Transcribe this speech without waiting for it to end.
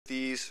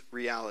these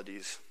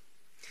realities.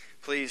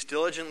 Please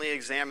diligently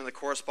examine the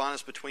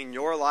correspondence between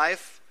your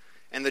life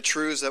and the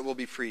truths that will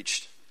be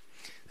preached.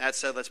 That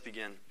said, let's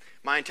begin.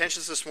 My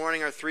intentions this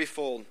morning are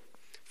threefold.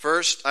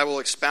 First, I will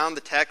expound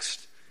the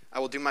text. I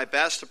will do my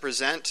best to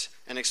present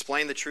and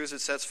explain the truths it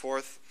sets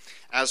forth,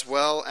 as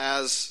well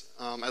as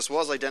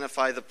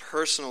identify the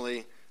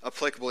personally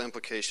applicable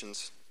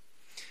implications.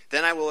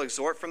 Then I will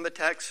exhort from the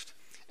text,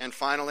 and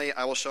finally,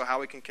 I will show how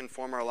we can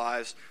conform our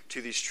lives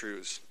to these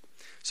truths.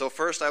 So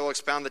first, I will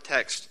expound the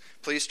text.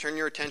 Please turn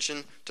your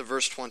attention to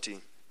verse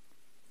 20.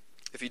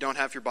 If you don't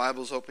have your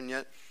Bibles open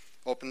yet,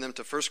 open them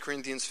to 1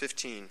 Corinthians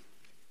 15,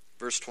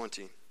 verse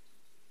 20.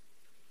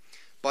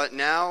 But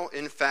now,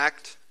 in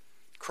fact,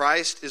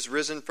 Christ is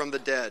risen from the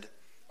dead,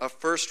 a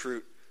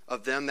firstfruit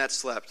of them that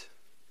slept.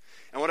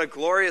 And what a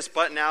glorious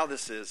but now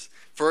this is,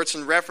 for it's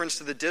in reference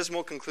to the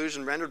dismal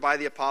conclusion rendered by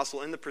the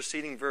apostle in the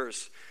preceding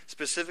verse,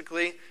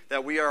 specifically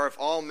that we are of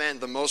all men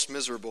the most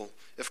miserable,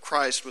 if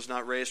Christ was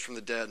not raised from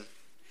the dead.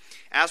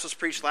 As was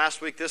preached last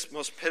week, this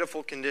most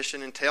pitiful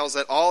condition entails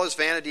that all is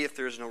vanity if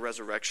there is no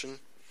resurrection,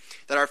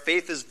 that our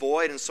faith is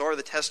void, and so are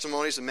the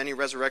testimonies of many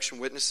resurrection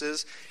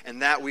witnesses,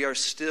 and that we are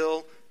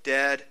still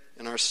dead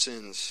in our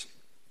sins.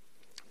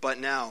 But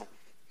now,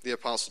 the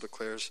apostle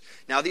declares,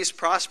 now these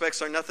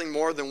prospects are nothing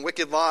more than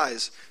wicked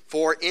lies,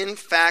 for in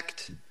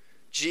fact,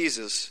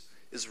 Jesus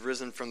is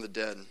risen from the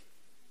dead.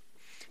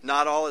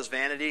 Not all is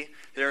vanity.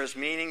 There is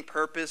meaning,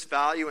 purpose,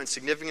 value, and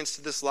significance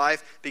to this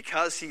life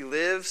because he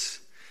lives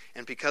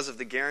and because of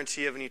the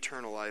guarantee of an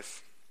eternal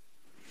life.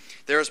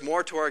 There is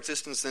more to our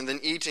existence than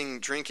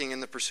eating, drinking,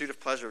 and the pursuit of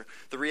pleasure.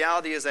 The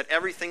reality is that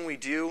everything we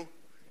do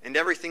and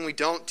everything we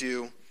don't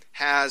do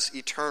has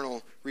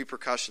eternal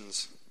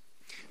repercussions.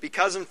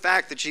 Because, in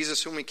fact, that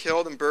Jesus, whom we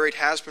killed and buried,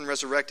 has been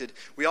resurrected,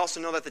 we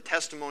also know that the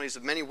testimonies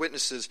of many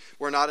witnesses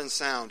were not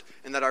unsound,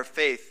 and that our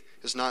faith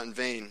is not in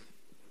vain.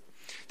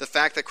 The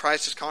fact that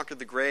Christ has conquered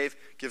the grave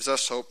gives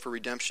us hope for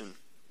redemption.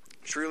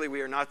 Truly, we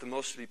are not the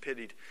most to be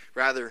pitied.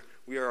 Rather,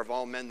 we are of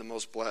all men the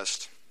most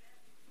blessed.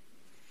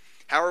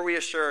 How are we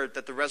assured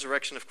that the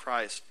resurrection of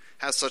Christ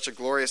has such a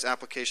glorious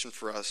application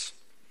for us?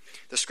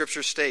 The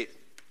scriptures state,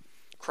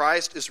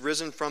 Christ is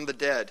risen from the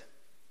dead,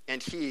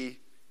 and he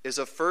is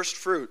a first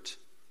fruit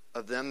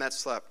of them that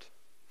slept.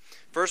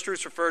 First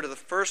fruits refer to the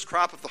first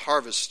crop of the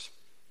harvest.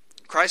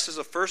 Christ is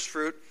a first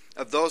fruit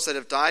of those that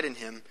have died in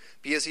him,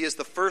 because he is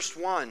the first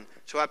one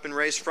to have been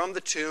raised from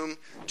the tomb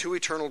to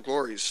eternal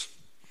glories.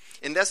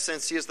 In this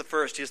sense, he is the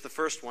first. He is the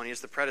first one. He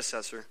is the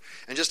predecessor.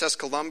 And just as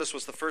Columbus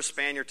was the first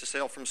Spaniard to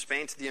sail from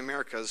Spain to the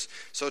Americas,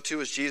 so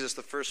too is Jesus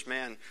the first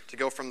man to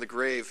go from the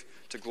grave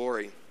to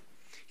glory.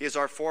 He is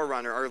our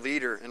forerunner, our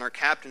leader, and our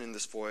captain in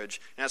this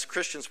voyage. And as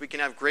Christians, we can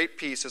have great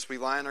peace as we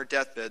lie on our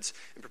deathbeds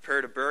and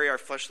prepare to bury our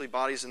fleshly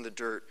bodies in the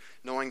dirt,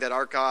 knowing that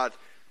our God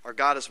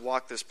has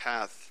walked this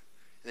path,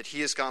 and that he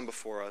has gone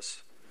before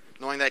us,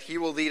 knowing that he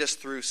will lead us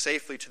through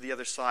safely to the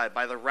other side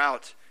by the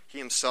route he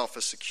himself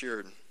has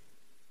secured.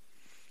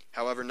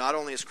 However, not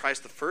only is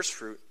Christ the first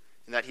fruit,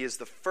 in that he is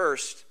the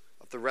first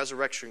of the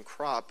resurrection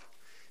crop,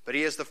 but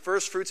he is the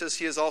first fruits as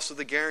he is also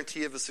the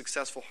guarantee of a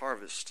successful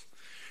harvest.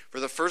 For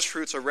the first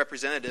fruits are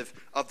representative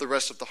of the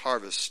rest of the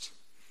harvest.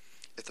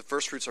 If the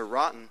first fruits are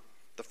rotten,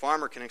 the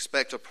farmer can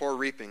expect a poor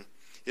reaping.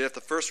 Yet if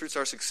the first fruits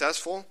are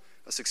successful,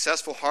 a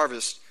successful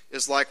harvest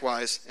is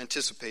likewise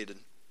anticipated.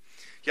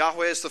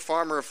 Yahweh is the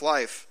farmer of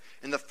life,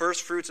 and the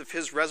first fruits of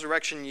his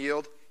resurrection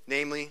yield,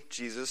 namely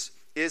Jesus,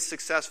 is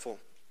successful.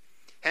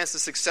 Hence, the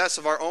success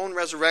of our own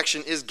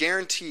resurrection is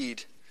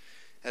guaranteed,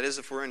 that is,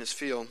 if we're in his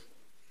field,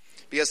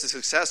 because the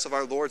success of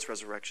our Lord's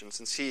resurrection,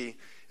 since he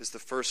is the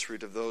first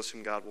fruit of those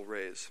whom God will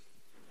raise.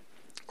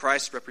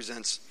 Christ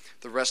represents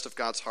the rest of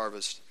God's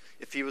harvest.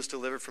 If he was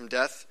delivered from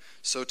death,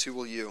 so too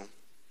will you.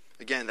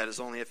 Again, that is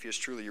only if he is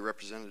truly your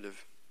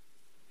representative.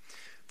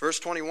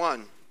 Verse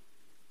 21,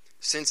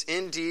 since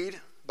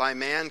indeed by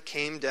man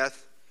came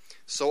death,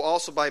 so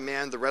also by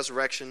man the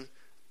resurrection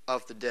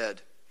of the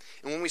dead.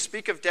 And when we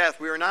speak of death,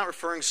 we are not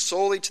referring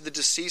solely to the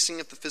deceasing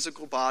of the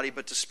physical body,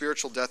 but to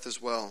spiritual death as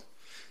well.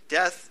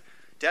 Death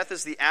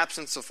is the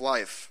absence of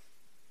life.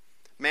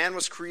 Man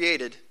was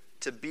created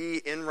to be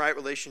in right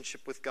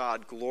relationship with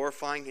God,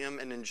 glorifying him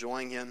and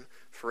enjoying him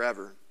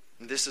forever.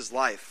 And this is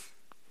life.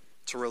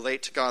 To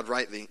relate to God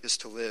rightly is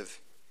to live.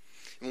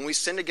 And when we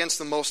sinned against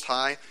the Most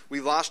High,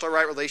 we lost our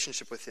right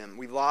relationship with him.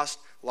 We lost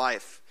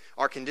life.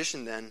 Our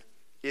condition then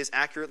is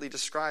accurately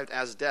described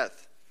as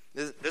death.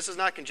 This is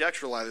not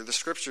conjectural either. The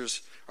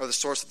scriptures are the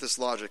source of this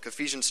logic.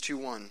 Ephesians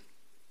 2:1.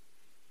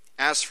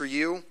 As for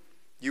you,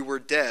 you were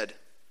dead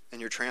in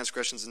your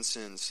transgressions and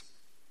sins.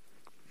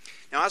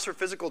 Now, as for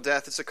physical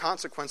death, it's a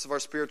consequence of our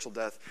spiritual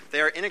death.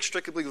 They are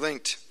inextricably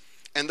linked,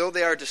 and though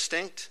they are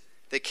distinct,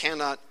 they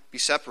cannot be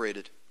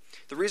separated.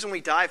 The reason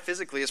we die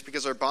physically is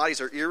because our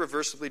bodies are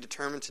irreversibly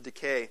determined to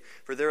decay,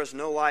 for there is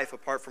no life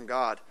apart from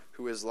God,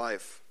 who is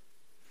life.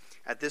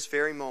 At this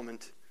very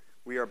moment,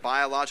 we are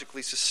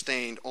biologically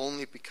sustained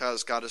only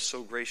because God is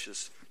so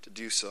gracious to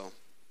do so.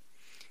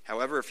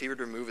 However, if he were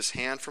to remove his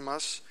hand from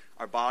us,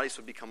 our bodies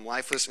would become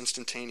lifeless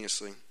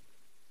instantaneously.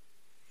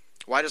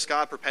 Why does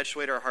God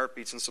perpetuate our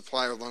heartbeats and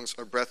supply our lungs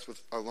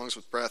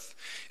with breath?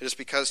 It is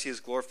because he is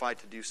glorified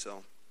to do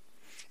so,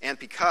 and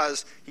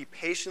because he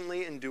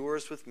patiently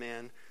endures with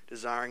man,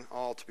 desiring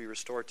all to be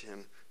restored to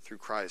him through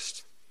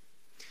Christ.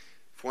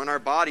 For when our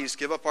bodies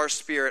give up our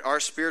spirit, our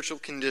spiritual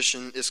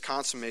condition is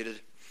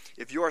consummated.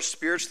 If you are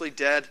spiritually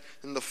dead,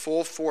 then the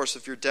full force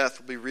of your death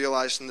will be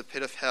realized in the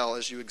pit of hell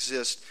as you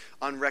exist,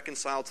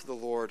 unreconciled to the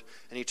Lord,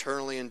 and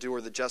eternally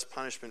endure the just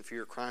punishment for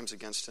your crimes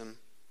against him.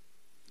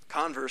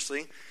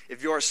 Conversely,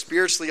 if you are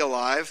spiritually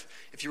alive,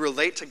 if you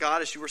relate to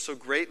God as you were so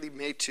greatly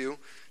made to,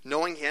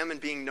 knowing him and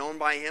being known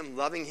by him,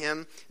 loving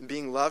him and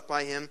being loved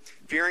by him,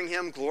 fearing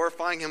him,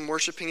 glorifying him,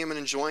 worshiping him, and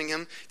enjoying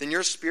him, then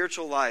your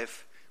spiritual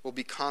life will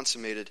be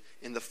consummated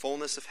in the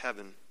fullness of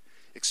heaven,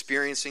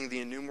 experiencing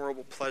the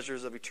innumerable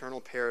pleasures of eternal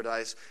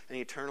paradise and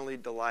eternally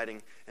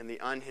delighting in the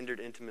unhindered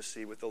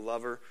intimacy with the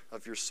lover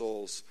of your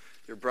souls,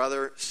 your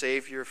brother,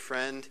 Savior,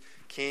 friend,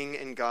 King,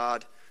 and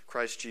God,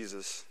 Christ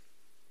Jesus.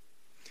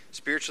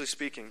 Spiritually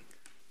speaking,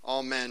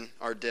 all men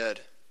are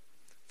dead,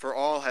 for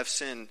all have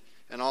sinned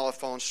and all have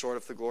fallen short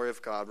of the glory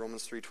of God,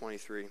 Romans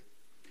 3:23.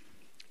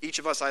 Each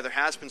of us either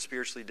has been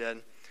spiritually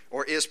dead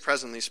or is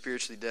presently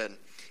spiritually dead.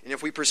 And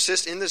if we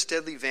persist in this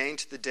deadly vein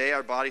to the day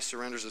our body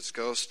surrenders its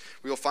ghost,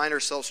 we will find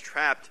ourselves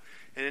trapped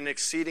in an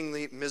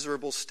exceedingly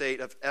miserable state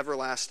of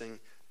everlasting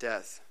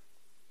death.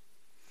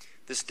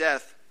 This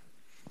death,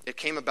 it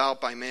came about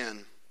by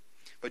man.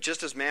 But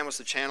just as man was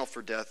the channel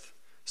for death,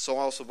 so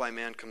also by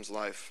man comes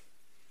life.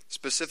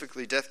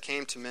 Specifically, death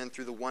came to men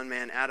through the one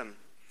man, Adam.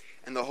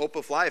 And the hope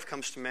of life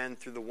comes to men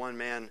through the one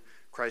man,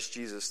 Christ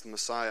Jesus, the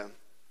Messiah.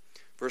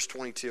 Verse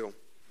 22.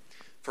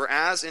 For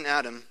as in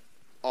Adam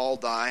all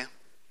die,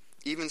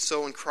 even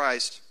so in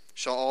Christ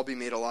shall all be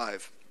made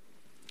alive.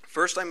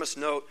 First, I must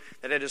note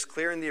that it is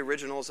clear in the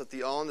originals that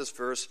the all in this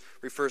verse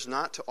refers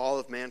not to all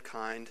of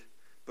mankind,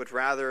 but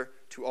rather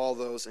to all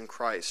those in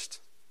Christ.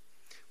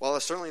 While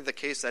it's certainly the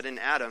case that in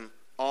Adam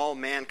all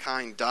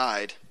mankind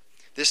died,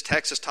 this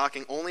text is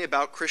talking only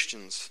about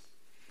Christians.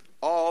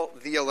 All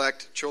the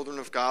elect children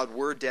of God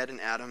were dead in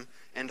Adam,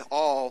 and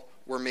all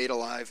were made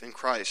alive in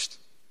Christ.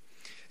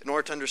 In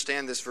order to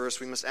understand this verse,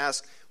 we must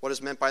ask what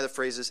is meant by the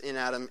phrases in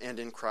Adam and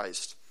in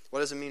Christ.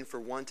 What does it mean for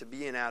one to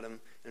be in Adam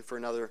and for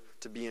another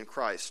to be in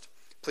Christ?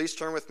 Please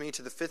turn with me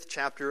to the 5th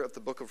chapter of the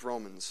book of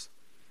Romans.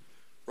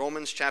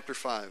 Romans chapter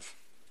 5.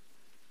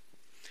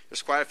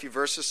 There's quite a few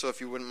verses, so if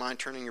you wouldn't mind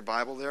turning your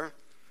Bible there,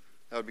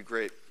 that would be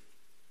great.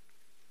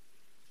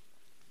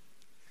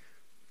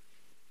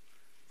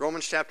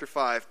 Romans chapter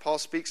 5, Paul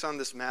speaks on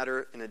this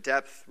matter in a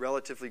depth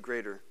relatively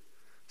greater,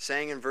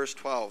 saying in verse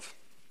 12,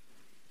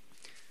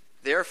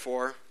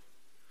 Therefore,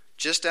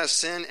 just as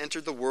sin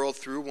entered the world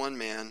through one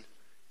man,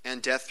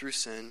 and death through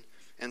sin,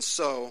 and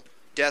so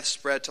death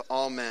spread to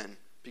all men,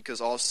 because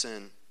all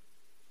sin.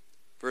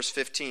 Verse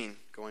 15,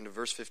 going to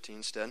verse 15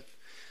 instead.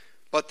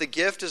 But the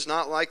gift is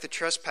not like the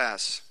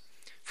trespass.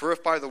 For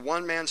if by the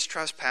one man's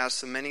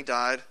trespass the many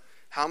died,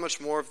 how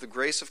much more of the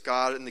grace of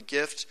God and the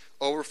gift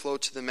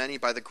overflowed to the many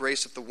by the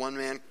grace of the one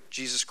man,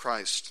 Jesus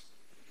Christ.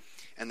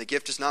 And the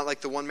gift is not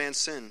like the one man's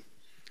sin,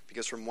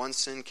 because from one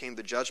sin came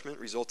the judgment,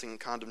 resulting in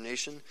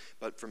condemnation,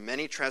 but from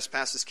many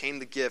trespasses came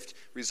the gift,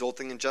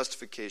 resulting in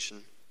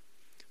justification.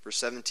 Verse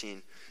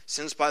 17,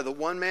 Since by the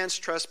one man's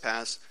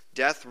trespass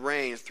death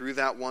reigned through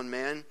that one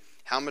man,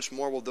 how much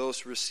more will those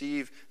who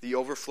receive the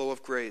overflow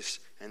of grace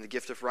and the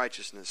gift of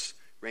righteousness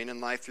reign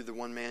in life through the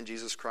one man,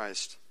 Jesus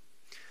Christ?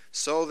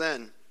 So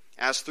then,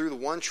 as through the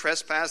one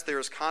trespass there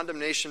is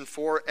condemnation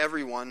for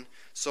everyone,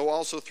 so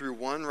also through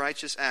one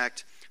righteous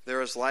act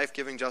there is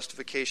life-giving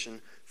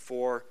justification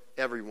for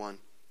everyone.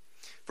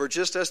 For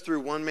just as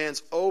through one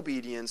man's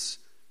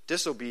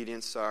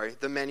disobedience,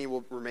 the many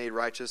were made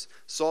righteous,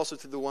 so also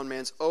through the one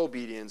man's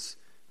obedience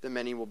the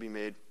many will be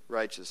made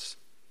righteous.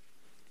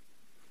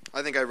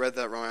 I think I read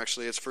that wrong,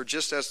 actually. It's for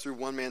just as through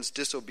one man's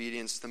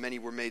disobedience the many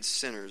were made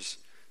sinners,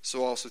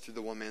 so also through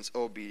the one man's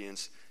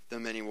obedience the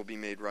many will be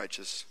made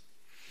righteous.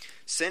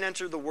 Sin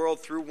entered the world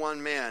through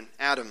one man,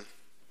 Adam.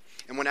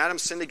 And when Adam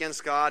sinned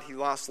against God, he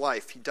lost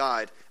life. He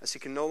died, as he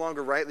can no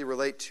longer rightly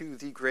relate to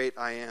the great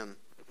I am.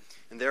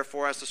 And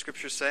therefore, as the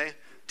scriptures say,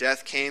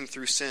 death came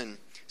through sin.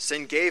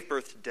 Sin gave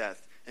birth to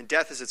death, and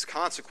death is its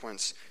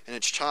consequence and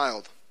its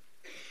child.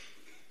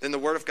 Then the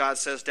word of God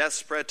says, death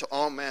spread to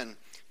all men,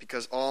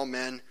 because all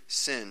men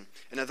sin.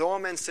 And although all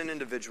men sin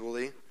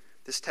individually,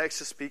 this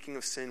text is speaking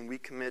of sin we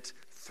commit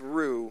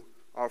through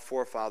our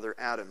forefather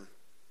Adam.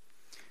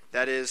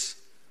 That is,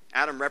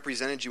 Adam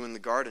represented you in the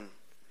garden,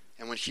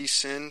 and when he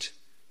sinned,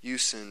 you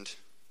sinned.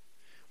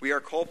 We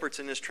are culprits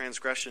in his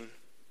transgression,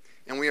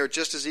 and we are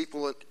just as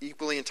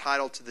equally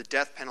entitled to the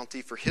death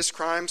penalty for his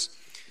crimes,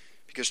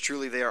 because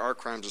truly they are our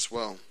crimes as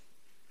well.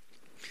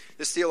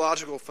 This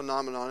theological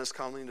phenomenon is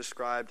commonly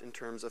described in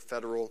terms of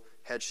federal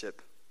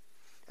headship.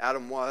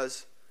 Adam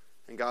was,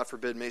 and God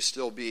forbid may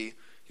still be,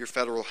 your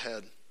federal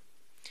head.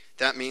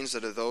 That means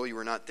that although you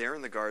were not there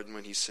in the garden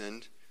when he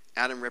sinned,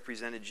 Adam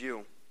represented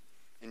you,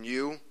 and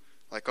you,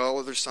 like all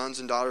other sons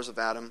and daughters of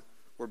Adam,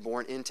 were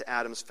born into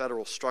Adam's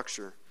federal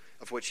structure,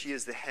 of which he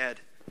is the head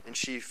and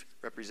chief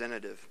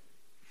representative.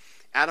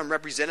 Adam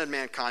represented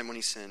mankind when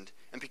he sinned,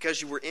 and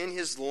because you were in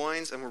his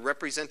loins and were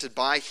represented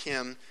by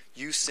him,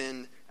 you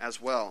sinned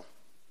as well.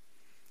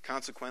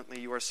 Consequently,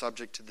 you are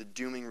subject to the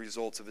dooming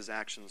results of his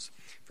actions,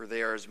 for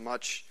they are as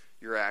much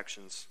your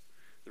actions.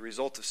 The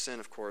result of sin,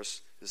 of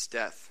course, is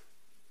death.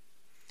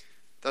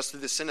 Thus,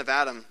 through the sin of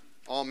Adam,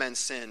 all men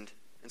sinned,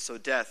 and so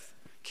death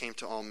came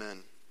to all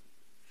men.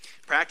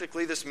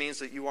 Practically, this means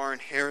that you are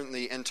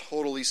inherently and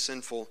totally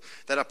sinful,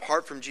 that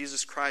apart from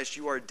Jesus Christ,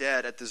 you are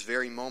dead at this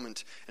very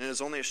moment, and it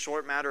is only a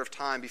short matter of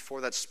time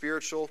before that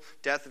spiritual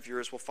death of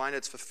yours will find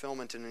its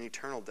fulfillment in an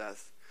eternal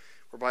death,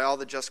 whereby all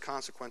the just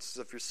consequences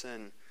of your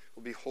sin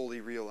will be wholly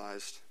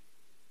realized.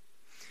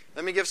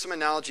 Let me give some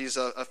analogies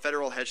of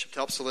federal headship to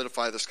help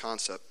solidify this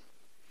concept.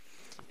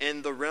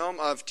 In the realm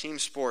of team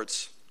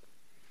sports,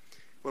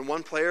 when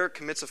one player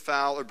commits a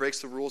foul or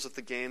breaks the rules of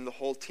the game, the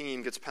whole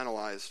team gets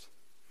penalized.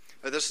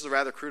 This is a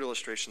rather crude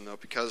illustration, though,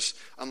 because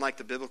unlike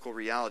the biblical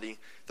reality,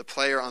 the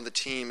player on the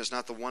team is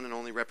not the one and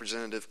only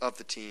representative of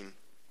the team.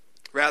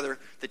 Rather,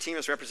 the team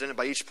is represented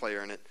by each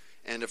player in it,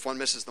 and if one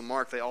misses the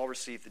mark, they all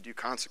receive the due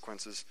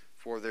consequences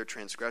for their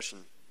transgression.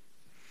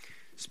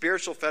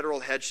 Spiritual federal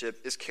headship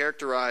is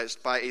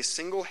characterized by a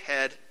single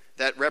head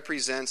that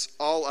represents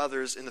all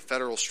others in the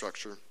federal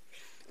structure.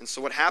 And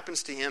so what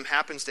happens to him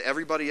happens to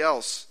everybody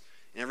else,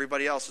 and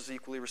everybody else is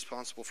equally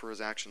responsible for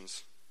his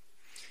actions.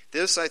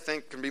 This, I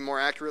think, can be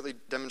more accurately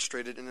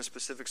demonstrated in a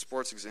specific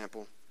sports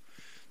example.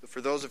 But for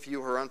those of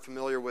you who are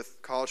unfamiliar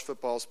with college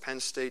football's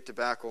Penn State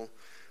debacle,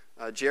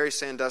 Jerry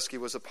Sandusky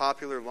was a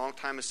popular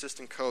longtime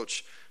assistant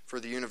coach for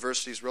the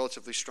university's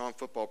relatively strong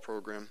football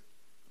program.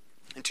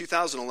 In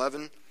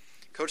 2011,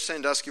 Coach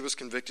Sandusky was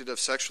convicted of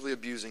sexually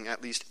abusing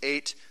at least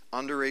 8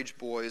 underage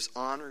boys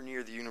on or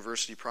near the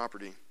university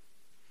property.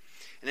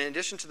 And in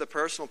addition to the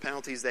personal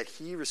penalties that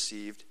he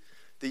received,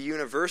 the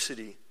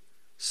university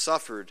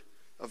suffered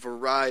a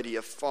variety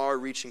of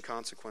far-reaching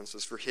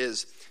consequences for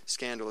his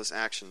scandalous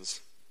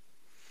actions.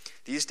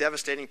 These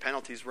devastating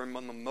penalties were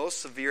among the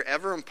most severe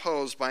ever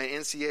imposed by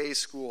an NCAA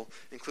school,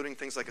 including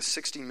things like a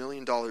 $60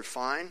 million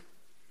fine,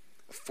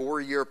 a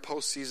 4-year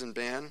postseason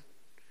ban,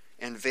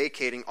 and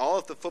vacating all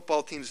of the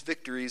football team's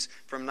victories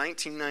from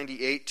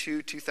 1998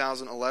 to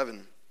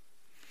 2011.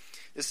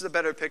 This is a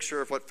better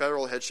picture of what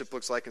federal headship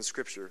looks like in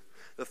Scripture.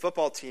 The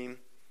football team,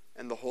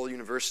 and the whole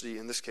university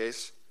in this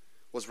case,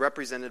 was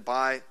represented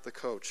by the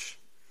coach.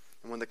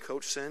 And when the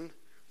coach sinned,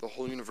 the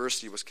whole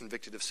university was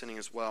convicted of sinning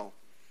as well,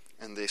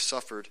 and they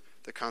suffered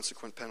the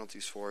consequent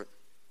penalties for it.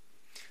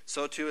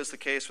 So too is the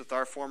case with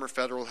our former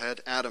federal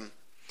head, Adam.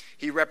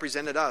 He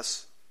represented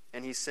us,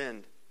 and he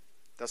sinned.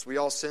 Thus we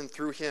all sinned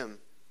through him,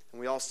 and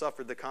we all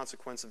suffered the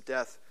consequence of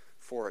death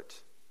for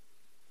it.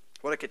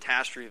 What a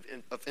catastrophe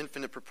of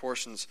infinite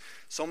proportions.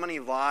 So many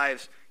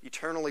lives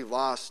eternally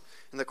lost,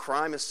 and the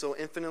crime is so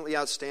infinitely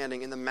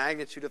outstanding, and the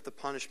magnitude of the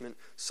punishment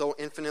so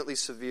infinitely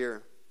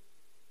severe.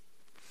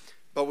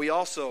 But we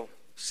also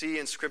see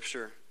in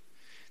Scripture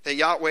that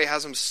Yahweh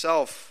has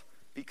himself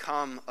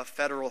become a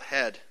federal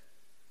head.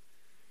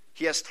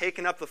 He has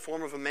taken up the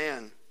form of a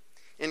man,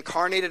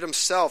 incarnated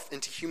himself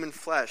into human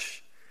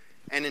flesh,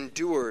 and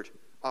endured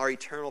our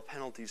eternal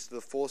penalties to the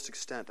fullest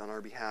extent on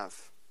our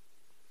behalf.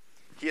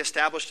 He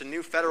established a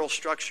new federal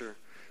structure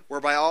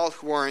whereby all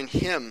who are in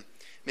him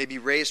may be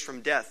raised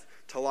from death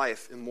to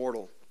life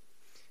immortal.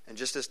 And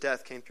just as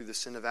death came through the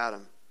sin of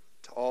Adam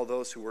to all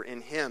those who were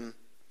in him,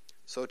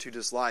 so too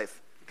does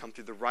life come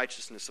through the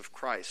righteousness of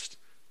Christ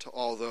to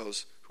all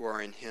those who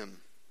are in him.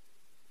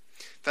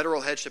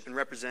 Federal headship and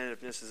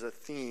representativeness is a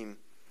theme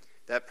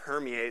that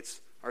permeates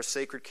our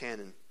sacred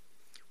canon.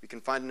 We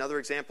can find another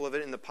example of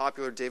it in the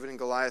popular David and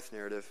Goliath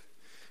narrative.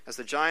 As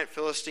the giant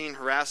Philistine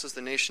harasses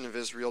the nation of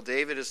Israel,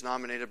 David is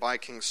nominated by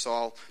King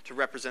Saul to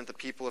represent the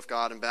people of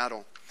God in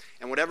battle.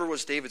 And whatever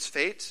was David's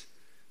fate,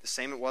 the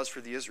same it was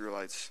for the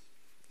Israelites.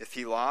 If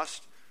he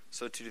lost,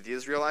 so too did the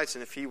Israelites,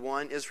 and if he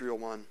won, Israel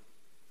won.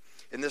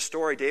 In this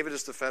story, David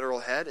is the federal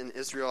head, and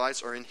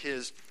Israelites are in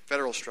his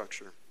federal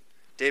structure.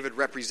 David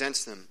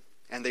represents them,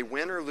 and they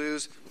win or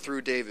lose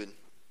through David.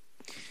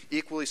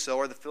 Equally so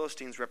are the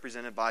Philistines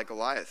represented by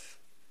Goliath,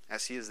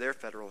 as he is their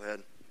federal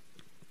head.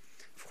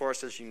 Of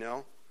course, as you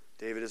know,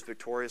 David is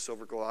victorious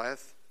over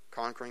Goliath,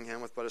 conquering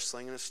him with but a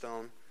sling and a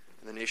stone,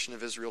 and the nation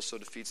of Israel so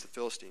defeats the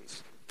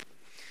Philistines.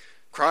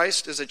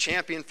 Christ is a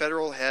champion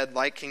federal head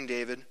like King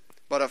David,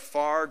 but of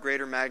far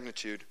greater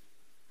magnitude.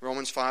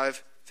 Romans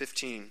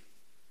 5:15.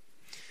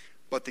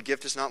 But the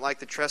gift is not like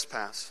the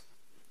trespass.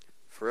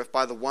 For if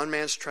by the one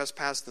man's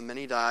trespass the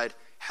many died,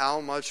 how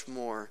much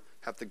more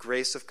have the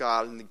grace of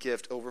God and the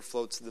gift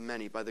overflowed to the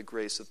many by the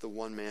grace of the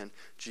one man,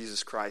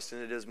 Jesus Christ.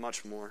 And it is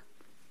much more.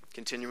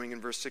 Continuing in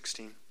verse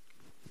 16.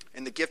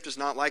 And the gift is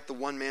not like the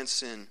one man's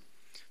sin,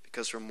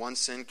 because from one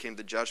sin came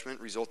the judgment,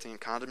 resulting in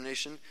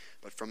condemnation,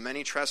 but from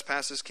many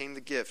trespasses came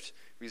the gift,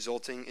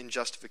 resulting in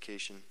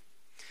justification.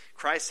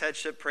 Christ's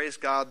headship, praise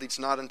God, leads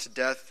not unto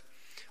death.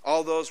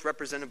 All those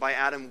represented by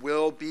Adam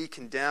will be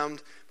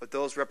condemned, but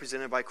those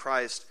represented by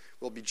Christ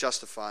will be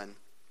justified.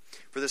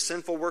 For the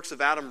sinful works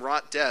of Adam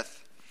wrought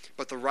death,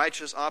 but the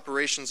righteous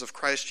operations of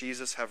Christ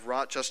Jesus have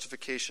wrought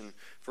justification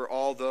for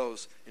all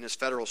those in his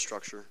federal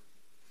structure.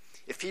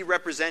 If he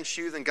represents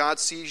you, then God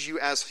sees you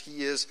as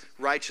he is,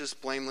 righteous,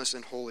 blameless,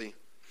 and holy.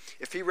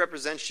 If he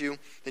represents you,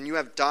 then you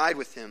have died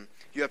with him.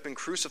 You have been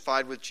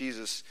crucified with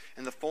Jesus,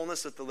 and the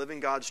fullness of the living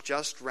God's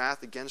just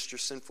wrath against your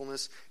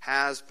sinfulness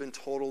has been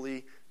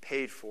totally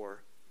paid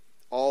for.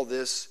 All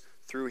this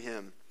through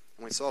him.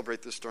 And we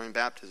celebrate this during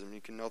baptism.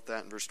 You can note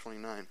that in verse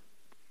 29.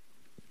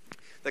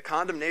 The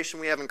condemnation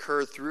we have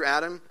incurred through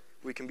Adam,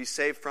 we can be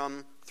saved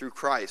from through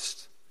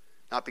Christ.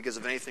 Not because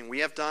of anything we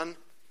have done,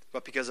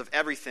 but because of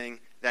everything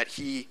that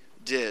he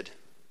did.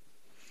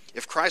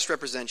 If Christ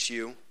represents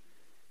you,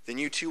 then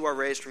you too are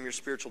raised from your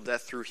spiritual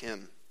death through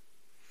him.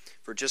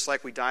 For just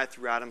like we died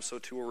through Adam, so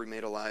too are we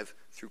made alive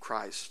through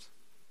Christ.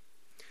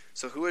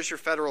 So who is your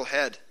federal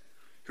head?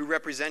 Who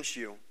represents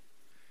you?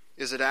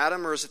 Is it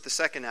Adam, or is it the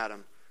second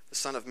Adam, the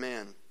Son of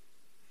Man?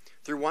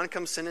 Through one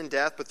comes sin and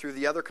death, but through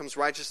the other comes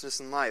righteousness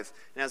and life.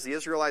 And as the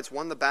Israelites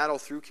won the battle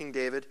through King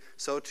David,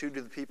 so too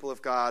do the people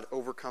of God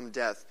overcome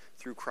death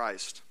through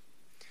Christ.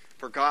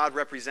 For God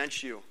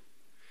represents you,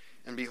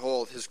 and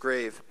behold, his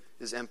grave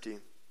is empty.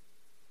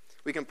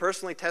 We can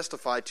personally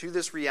testify to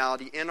this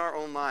reality in our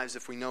own lives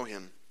if we know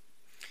him.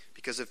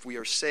 Because if we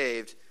are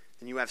saved,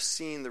 then you have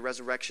seen the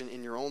resurrection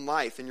in your own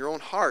life, in your own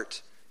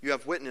heart. You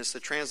have witnessed the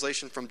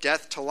translation from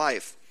death to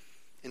life.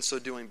 In so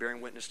doing,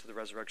 bearing witness to the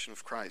resurrection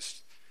of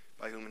Christ,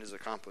 by whom it is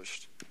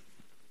accomplished.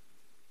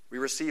 We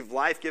receive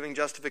life-giving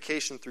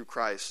justification through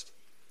Christ,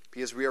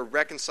 because we are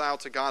reconciled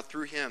to God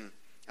through him,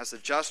 as the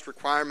just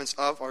requirements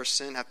of our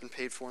sin have been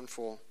paid for in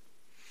full.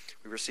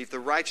 We receive the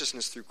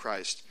righteousness through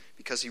Christ,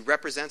 because he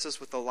represents us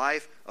with a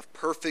life of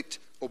perfect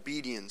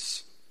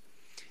obedience.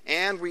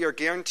 And we are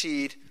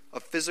guaranteed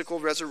a physical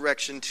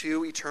resurrection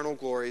to eternal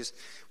glories,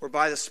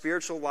 whereby the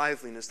spiritual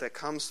liveliness that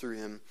comes through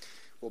him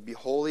will be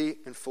wholly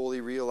and fully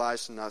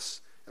realized in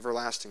us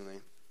everlastingly.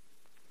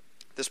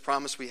 This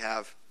promise we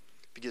have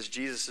because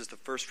Jesus is the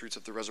first fruits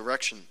of the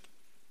resurrection,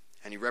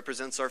 and he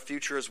represents our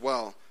future as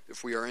well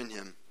if we are in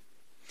him.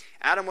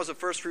 Adam was a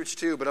first fruits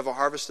too, but of a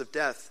harvest of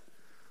death.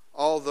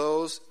 All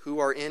those who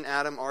are in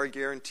Adam are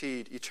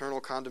guaranteed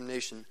eternal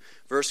condemnation.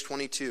 Verse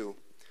 22,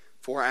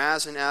 for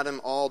as in Adam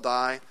all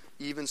die,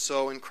 even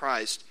so in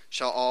Christ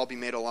shall all be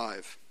made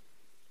alive.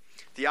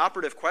 The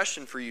operative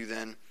question for you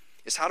then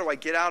is, how do I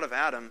get out of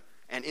Adam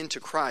and into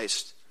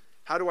Christ?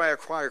 How do I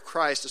acquire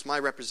Christ as my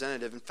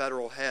representative and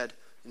federal head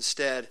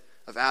instead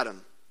of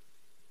Adam?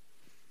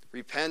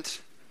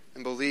 Repent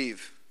and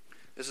believe.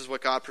 This is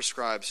what God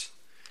prescribes.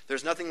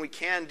 There's nothing we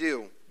can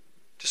do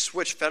to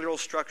switch federal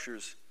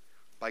structures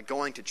by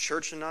going to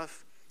church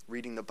enough,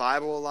 reading the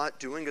Bible a lot,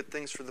 doing good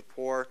things for the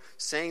poor,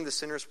 saying the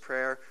sinner's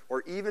prayer,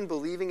 or even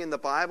believing in the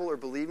Bible or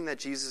believing that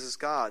Jesus is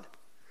God.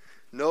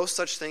 No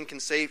such thing can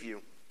save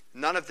you.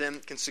 None of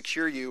them can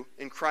secure you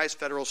in Christ's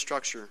federal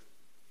structure.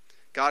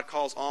 God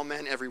calls all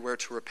men everywhere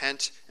to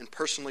repent and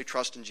personally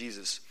trust in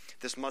Jesus.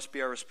 This must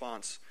be our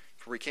response,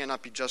 for we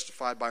cannot be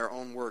justified by our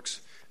own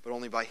works, but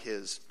only by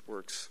his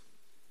works.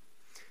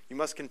 You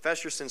must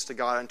confess your sins to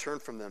God and turn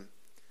from them.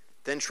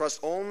 Then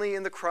trust only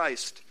in the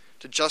Christ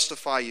to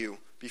justify you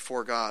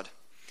before God.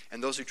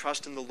 And those who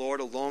trust in the Lord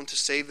alone to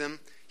save them,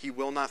 he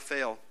will not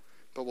fail,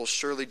 but will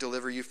surely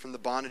deliver you from the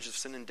bondage of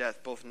sin and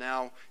death, both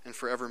now and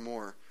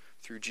forevermore,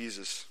 through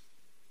Jesus.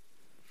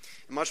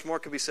 And much more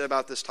could be said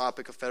about this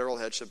topic of federal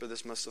headship, but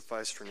this must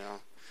suffice for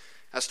now.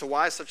 As to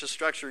why such a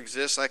structure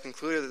exists, I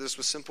concluded that this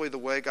was simply the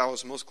way God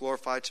was most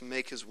glorified to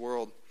make his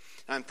world.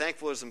 And I'm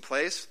thankful it is in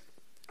place.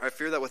 I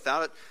fear that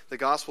without it, the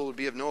gospel would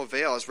be of no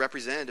avail, as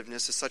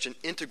representativeness is such an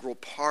integral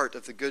part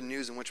of the good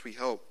news in which we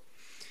hope.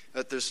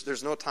 But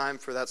there's no time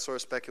for that sort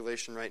of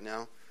speculation right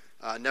now.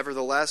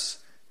 Nevertheless,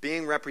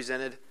 being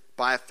represented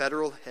by a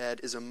federal head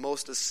is a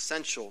most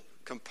essential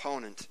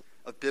component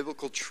of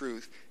biblical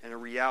truth and a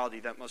reality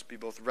that must be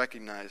both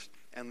recognized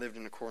and lived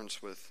in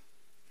accordance with.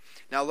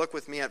 Now look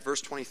with me at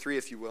verse 23,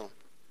 if you will.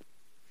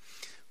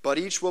 But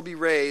each will be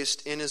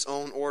raised in his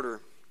own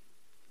order.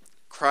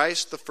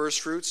 Christ, the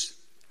firstfruits,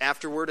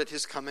 afterward at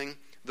his coming,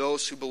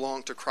 those who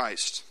belong to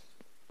Christ.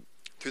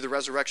 Through the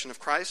resurrection of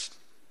Christ,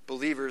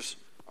 believers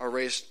are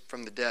raised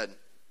from the dead.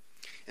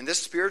 And this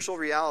spiritual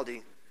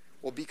reality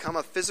will become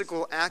a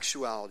physical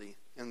actuality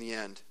in the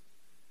end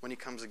when he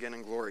comes again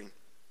in glory.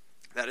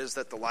 That is,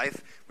 that the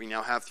life we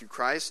now have through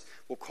Christ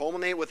will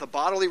culminate with a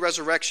bodily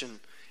resurrection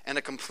and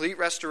a complete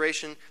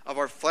restoration of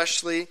our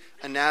fleshly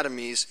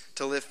anatomies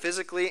to live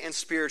physically and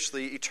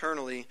spiritually,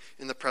 eternally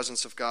in the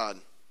presence of God.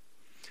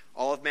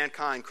 All of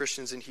mankind,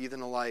 Christians and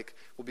heathen alike,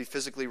 will be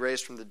physically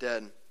raised from the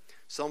dead.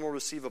 Some will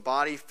receive a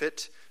body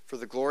fit for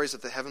the glories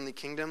of the heavenly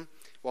kingdom,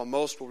 while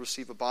most will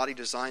receive a body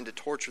designed to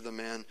torture the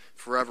man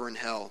forever in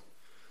hell.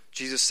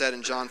 Jesus said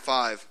in John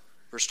 5,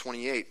 verse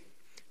 28,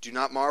 "Do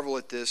not marvel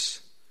at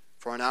this,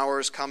 for an hour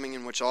is coming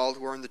in which all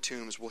who are in the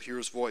tombs will hear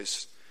his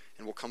voice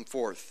and will come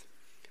forth,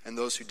 and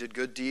those who did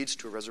good deeds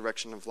to a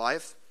resurrection of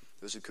life,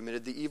 those who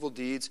committed the evil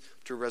deeds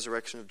to a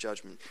resurrection of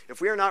judgment." If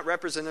we are not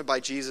represented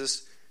by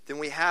Jesus, then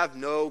we have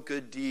no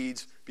good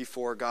deeds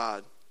before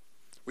God.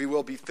 We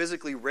will be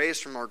physically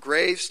raised from our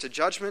graves to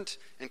judgment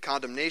and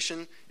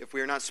condemnation if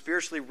we are not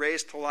spiritually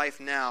raised to life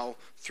now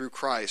through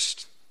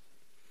Christ.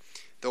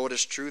 Though it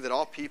is true that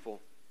all people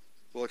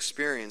will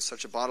experience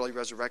such a bodily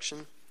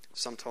resurrection,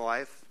 some to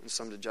life and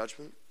some to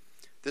judgment,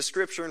 this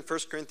scripture in 1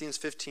 Corinthians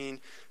 15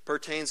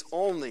 pertains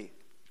only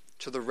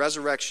to the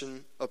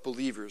resurrection of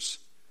believers,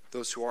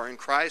 those who are in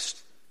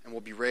Christ and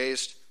will be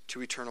raised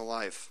to eternal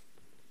life.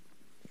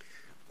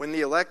 When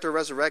the elect are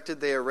resurrected,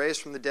 they are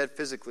raised from the dead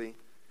physically,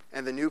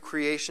 and the new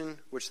creation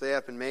which they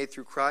have been made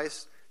through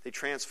Christ, they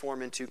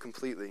transform into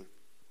completely.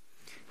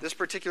 This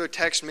particular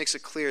text makes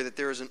it clear that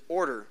there is an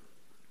order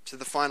to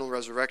the final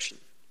resurrection.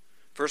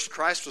 First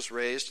Christ was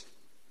raised,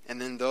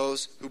 and then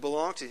those who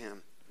belong to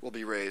him will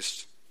be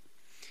raised.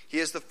 He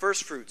is the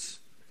firstfruits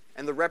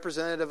and the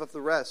representative of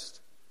the rest,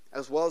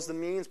 as well as the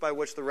means by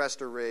which the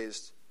rest are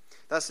raised.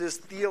 Thus it is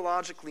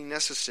theologically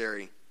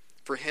necessary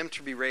for him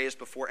to be raised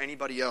before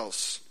anybody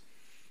else,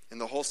 in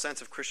the whole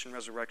sense of Christian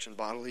resurrection,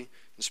 bodily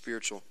and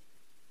spiritual.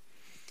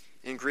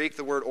 In Greek,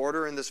 the word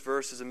order in this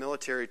verse is a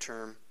military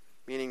term,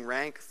 meaning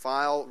rank,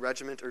 file,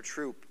 regiment, or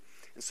troop.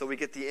 And so we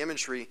get the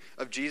imagery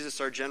of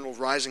Jesus, our general,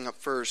 rising up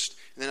first,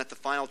 and then at the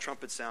final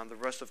trumpet sound, the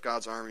rest of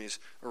God's armies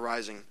are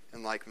rising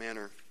in like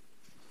manner.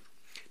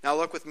 Now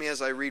look with me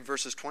as I read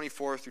verses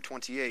 24 through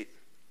 28.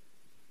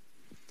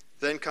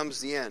 Then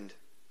comes the end,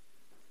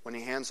 when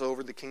he hands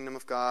over the kingdom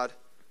of God,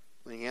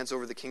 when he hands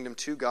over the kingdom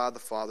to God the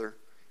Father,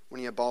 when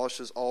he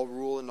abolishes all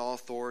rule and all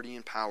authority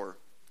and power.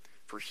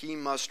 For he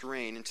must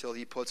reign until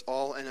he puts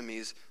all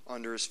enemies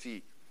under his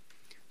feet.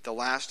 The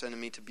last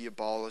enemy to be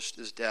abolished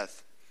is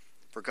death,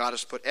 for God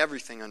has put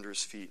everything under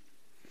his feet.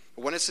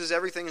 But when it says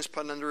everything is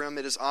put under him,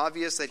 it is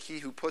obvious that he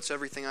who puts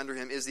everything under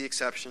him is the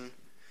exception.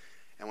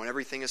 And when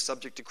everything is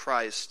subject to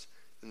Christ,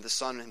 then the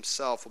Son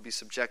himself will be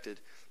subjected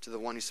to the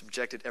one who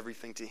subjected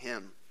everything to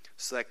him,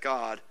 so that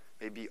God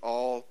may be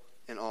all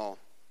in all.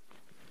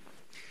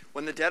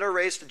 When the dead are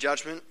raised to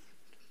judgment,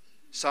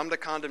 some to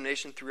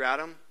condemnation through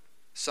Adam,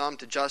 some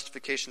to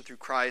justification through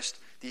Christ,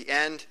 the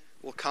end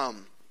will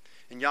come.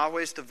 And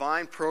Yahweh's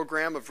divine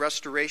program of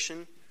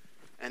restoration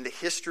and the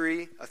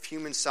history of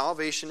human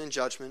salvation and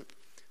judgment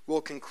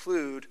will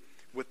conclude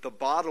with the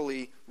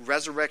bodily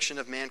resurrection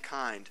of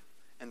mankind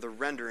and the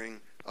rendering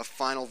of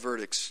final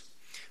verdicts.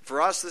 For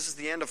us, this is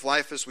the end of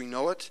life as we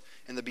know it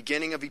and the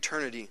beginning of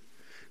eternity.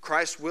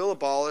 Christ will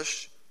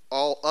abolish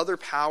all other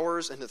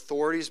powers and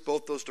authorities,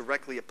 both those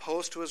directly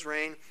opposed to his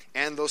reign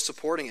and those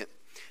supporting it.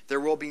 There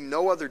will be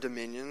no other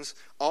dominions.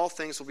 All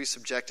things will be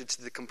subjected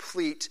to the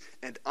complete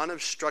and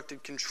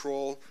unobstructed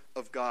control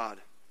of God.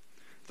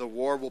 The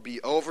war will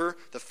be over,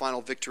 the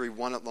final victory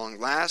won at long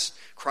last.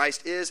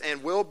 Christ is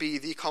and will be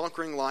the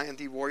conquering lion,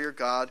 the warrior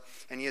God,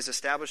 and he is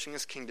establishing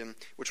his kingdom,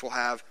 which will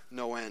have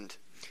no end.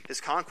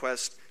 His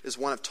conquest is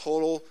one of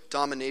total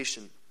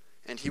domination,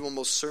 and he will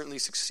most certainly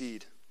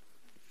succeed.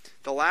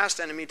 The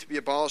last enemy to be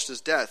abolished is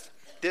death.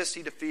 This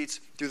he defeats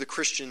through the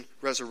Christian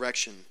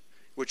resurrection,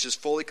 which is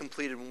fully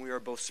completed when we are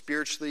both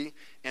spiritually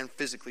and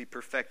physically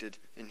perfected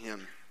in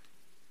him.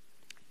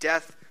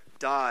 Death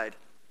died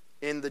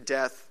in the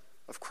death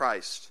of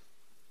Christ.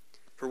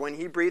 For when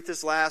he breathed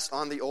his last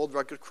on the old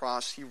rugged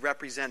cross, he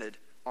represented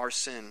our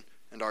sin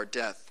and our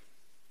death.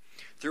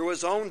 Through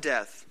his own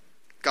death,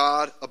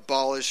 God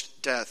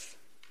abolished death,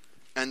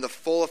 and the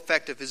full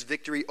effect of his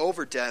victory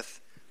over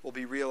death will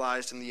be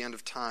realized in the end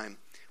of time,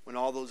 when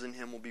all those in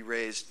him will be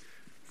raised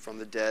from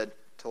the dead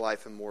to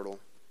life immortal.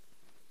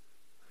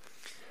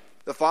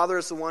 The Father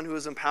is the one who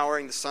is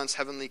empowering the Son's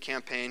heavenly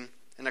campaign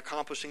and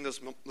accomplishing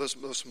those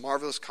most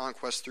marvelous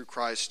conquests through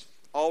Christ,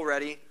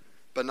 already,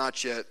 but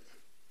not yet.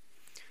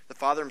 The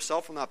Father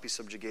himself will not be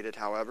subjugated,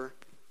 however.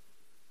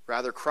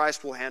 Rather,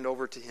 Christ will hand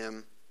over to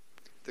him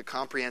the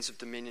comprehensive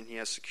dominion he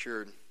has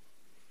secured.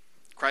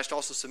 Christ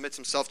also submits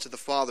himself to the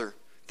Father,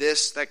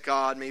 this that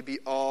God may be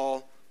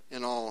all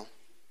in all.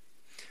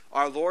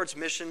 Our Lord's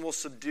mission will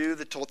subdue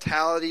the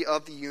totality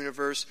of the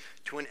universe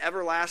to an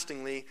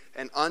everlastingly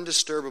and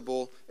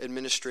undisturbable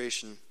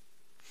administration.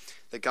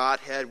 The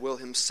Godhead will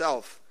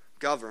himself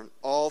govern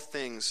all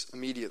things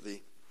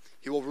immediately.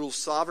 He will rule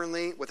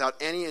sovereignly without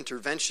any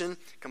intervention,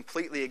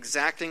 completely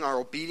exacting our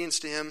obedience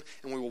to him,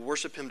 and we will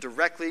worship him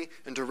directly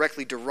and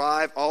directly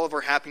derive all of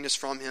our happiness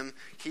from him.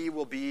 He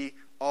will be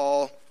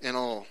all in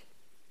all.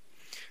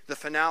 The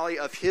finale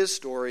of his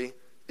story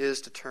is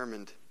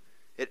determined.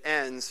 It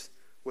ends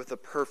with a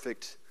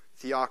perfect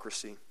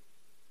theocracy.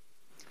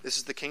 This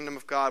is the kingdom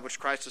of God which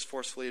Christ is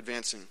forcefully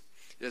advancing.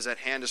 It is at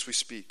hand as we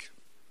speak.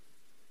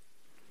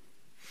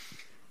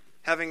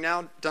 Having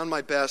now done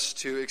my best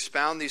to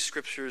expound these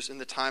scriptures in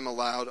the time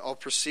allowed, I'll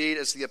proceed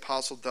as the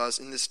apostle does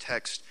in this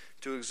text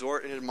to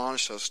exhort and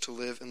admonish us to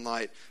live in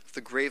light of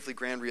the gravely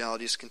grand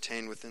realities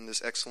contained within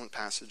this excellent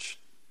passage.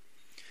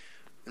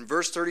 In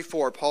verse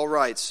 34, Paul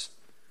writes,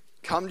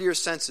 "Come to your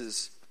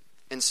senses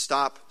and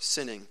stop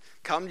sinning."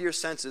 Come to your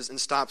senses and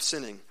stop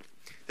sinning.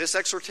 This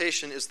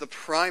exhortation is the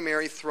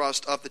primary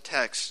thrust of the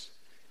text.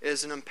 It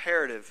is an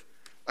imperative,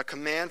 a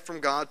command from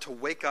God to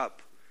wake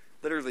up,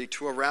 literally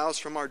to arouse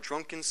from our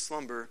drunken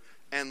slumber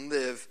and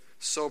live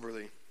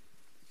soberly.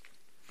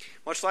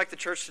 Much like the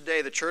church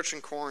today, the church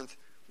in Corinth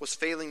was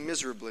failing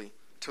miserably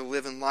to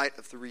live in light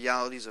of the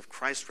realities of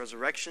Christ's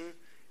resurrection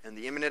and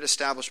the imminent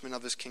establishment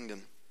of his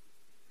kingdom.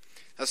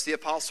 Thus the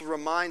apostle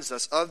reminds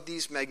us of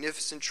these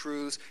magnificent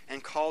truths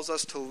and calls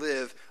us to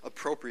live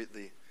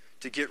appropriately,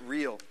 to get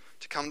real,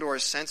 to come to our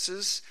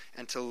senses,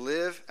 and to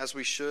live as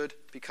we should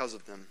because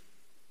of them.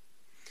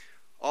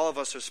 All of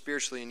us are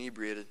spiritually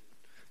inebriated,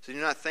 so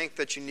do not think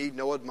that you need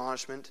no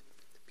admonishment,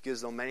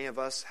 because though many of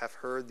us have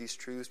heard these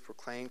truths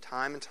proclaimed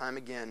time and time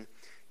again,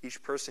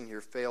 each person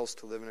here fails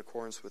to live in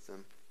accordance with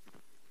them.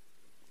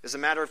 It's a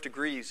matter of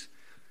degrees,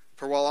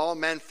 for while all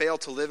men fail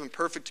to live in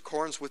perfect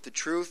accordance with the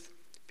truth,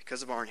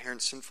 because of our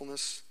inherent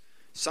sinfulness,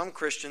 some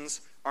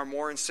Christians are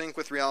more in sync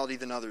with reality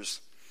than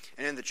others.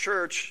 And in the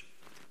church,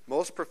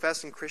 most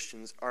professing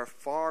Christians are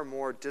far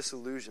more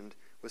disillusioned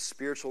with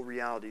spiritual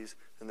realities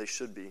than they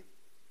should be.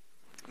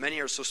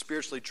 Many are so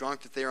spiritually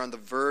drunk that they are on the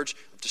verge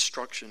of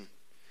destruction.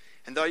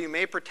 And though you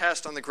may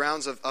protest on the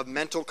grounds of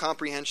mental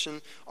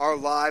comprehension, our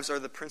lives are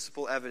the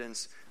principal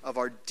evidence of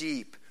our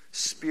deep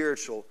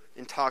spiritual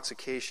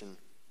intoxication.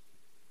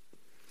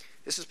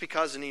 This is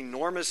because an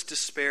enormous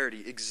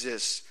disparity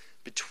exists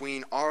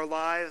between our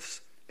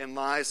lives and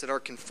lives that are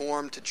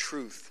conformed to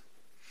truth.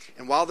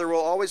 And while there will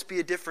always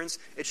be a difference,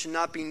 it should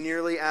not be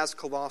nearly as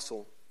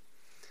colossal.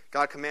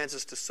 God commands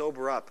us to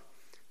sober up,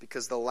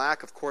 because the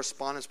lack of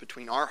correspondence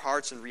between our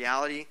hearts and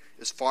reality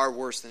is far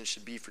worse than it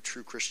should be for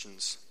true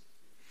Christians.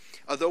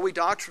 Although we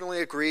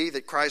doctrinally agree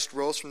that Christ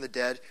rose from the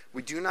dead,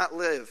 we do not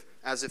live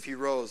as if he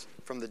rose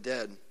from the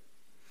dead.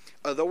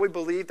 Although we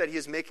believe that he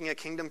is making a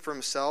kingdom for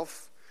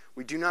himself,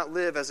 we do not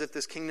live as if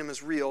this kingdom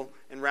is real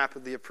and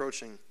rapidly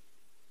approaching.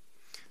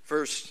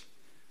 First,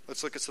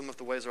 let's look at some of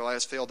the ways our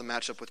lives fail to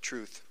match up with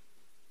truth.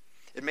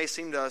 It may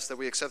seem to us that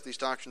we accept these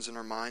doctrines in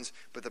our minds,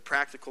 but the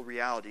practical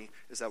reality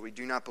is that we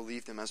do not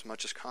believe them as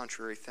much as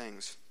contrary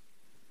things.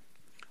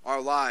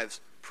 Our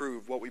lives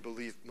prove what we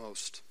believe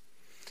most.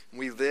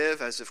 We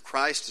live as if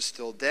Christ is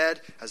still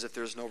dead, as if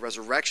there is no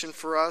resurrection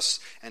for us,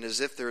 and as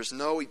if there is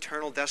no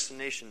eternal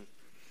destination.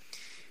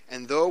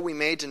 And though we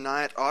may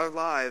deny it, our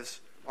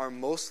lives are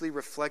mostly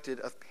reflected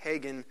of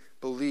pagan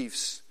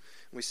beliefs.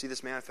 We see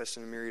this manifest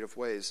in a myriad of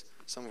ways,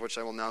 some of which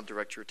I will now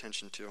direct your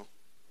attention to.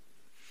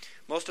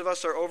 Most of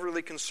us are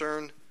overly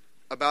concerned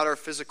about our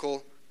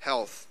physical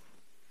health.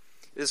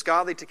 It is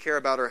godly to care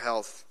about our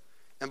health,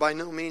 and by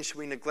no means should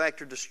we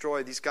neglect or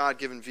destroy these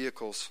God-given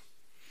vehicles.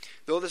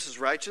 Though this is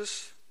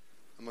righteous,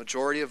 a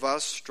majority of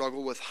us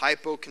struggle with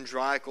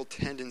hypochondriacal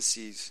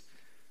tendencies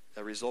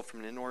that result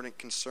from an inordinate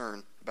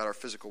concern about our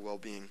physical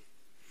well-being.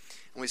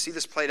 And we see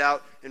this played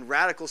out in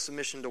radical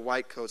submission to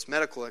white coats,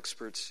 medical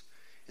experts,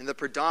 in the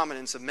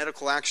predominance of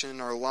medical action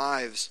in our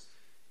lives,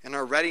 and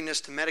our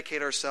readiness to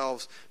medicate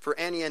ourselves for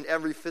any and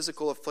every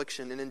physical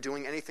affliction, and in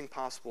doing anything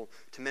possible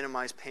to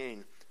minimize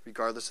pain,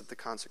 regardless of the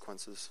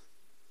consequences.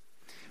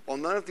 While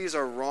none of these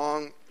are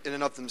wrong in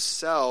and of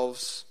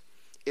themselves,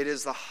 it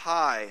is the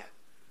high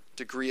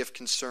degree of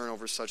concern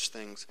over such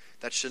things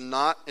that should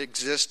not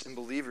exist in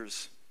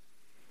believers,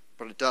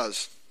 but it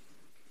does.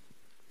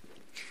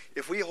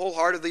 If we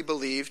wholeheartedly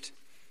believed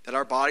that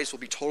our bodies will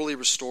be totally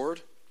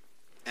restored,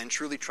 and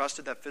truly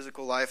trusted that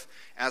physical life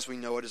as we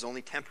know it is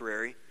only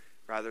temporary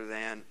rather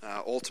than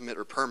ultimate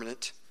or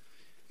permanent,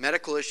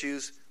 medical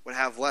issues would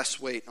have less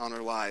weight on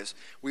our lives.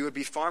 We would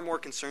be far more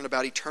concerned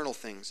about eternal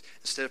things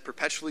instead of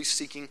perpetually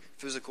seeking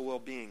physical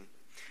well-being.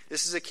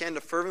 This is akin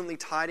to fervently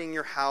tidying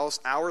your house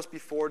hours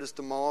before it is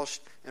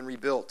demolished and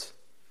rebuilt.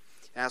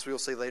 As we will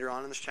say later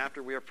on in this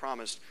chapter, we are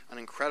promised an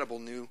incredible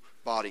new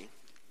body.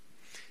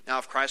 Now,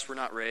 if Christ were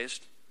not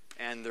raised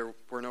and there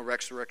were no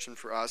resurrection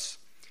for us,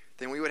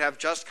 then we would have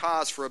just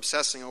cause for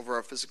obsessing over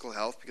our physical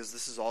health, because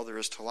this is all there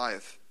is to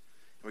life.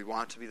 And we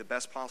want it to be the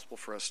best possible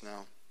for us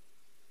now.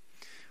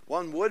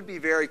 One would be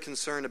very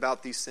concerned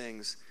about these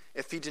things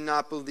if he did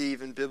not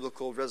believe in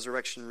biblical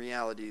resurrection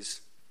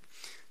realities.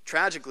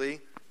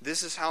 Tragically,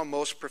 this is how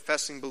most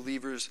professing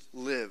believers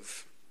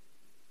live.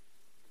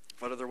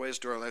 What other ways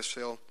do our lives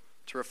fail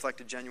to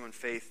reflect a genuine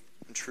faith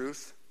and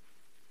truth?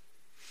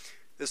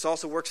 This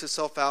also works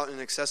itself out in an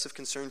excessive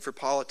concern for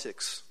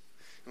politics.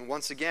 And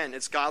once again,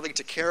 it's godly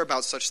to care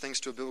about such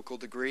things to a biblical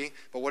degree,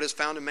 but what is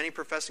found in many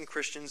professing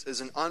Christians is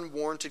an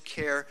unwarranted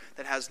care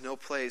that has no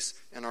place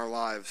in our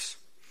lives.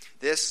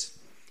 This,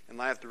 in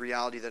light of the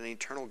reality that an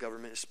eternal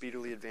government is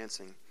speedily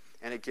advancing,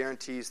 and it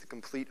guarantees the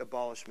complete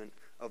abolishment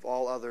of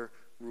all other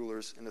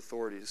rulers and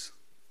authorities.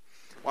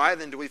 Why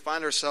then do we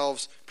find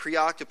ourselves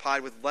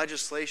preoccupied with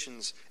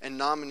legislations and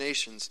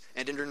nominations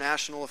and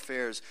international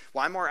affairs?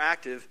 Why more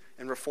active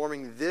in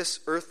reforming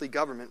this earthly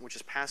government which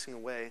is passing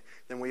away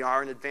than we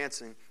are in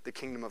advancing the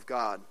kingdom of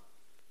God?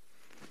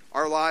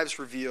 Our lives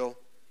reveal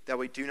that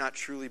we do not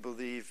truly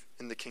believe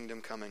in the kingdom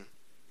coming.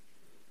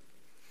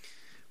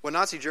 When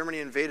Nazi Germany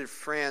invaded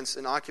France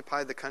and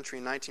occupied the country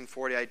in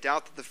 1940, I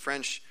doubt that the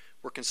French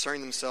were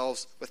concerning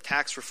themselves with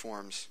tax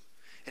reforms.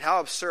 And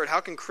how absurd. How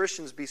can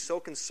Christians be so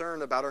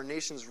concerned about our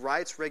nation's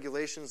rights,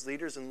 regulations,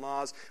 leaders, and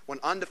laws when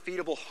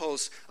undefeatable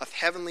hosts of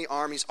heavenly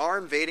armies are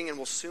invading and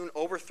will soon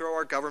overthrow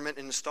our government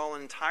and install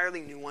an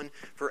entirely new one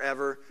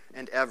forever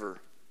and ever?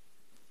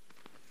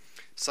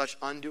 Such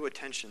undue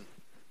attention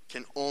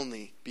can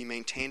only be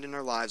maintained in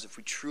our lives if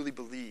we truly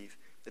believe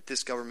that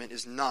this government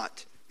is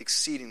not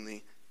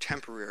exceedingly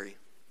temporary.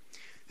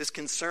 This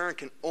concern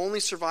can only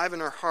survive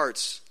in our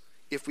hearts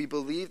if we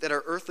believe that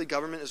our earthly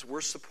government is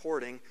worth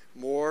supporting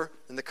more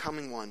than the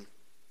coming one.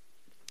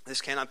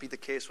 This cannot be the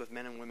case with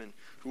men and women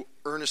who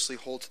earnestly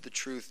hold to the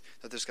truth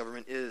that this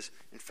government is,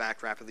 in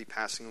fact, rapidly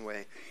passing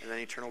away, and that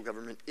eternal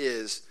government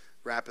is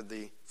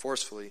rapidly,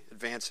 forcefully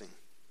advancing.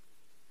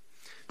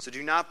 So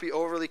do not be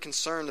overly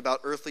concerned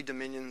about earthly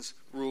dominions,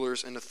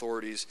 rulers, and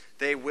authorities.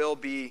 They will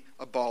be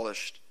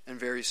abolished, and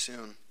very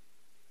soon.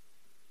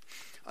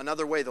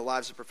 Another way the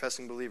lives of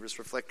professing believers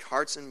reflect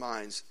hearts and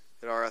minds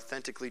that are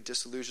authentically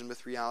disillusioned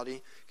with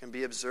reality can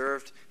be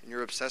observed in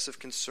your obsessive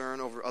concern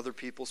over other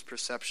people's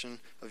perception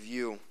of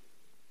you.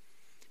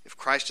 If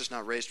Christ is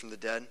not raised from the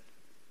dead,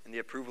 and the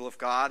approval of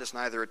God is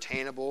neither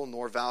attainable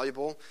nor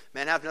valuable,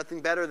 men have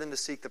nothing better than to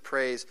seek the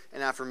praise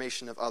and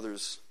affirmation of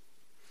others.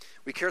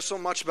 We care so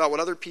much about what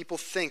other people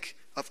think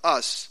of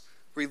us,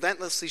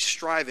 relentlessly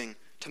striving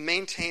to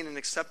maintain an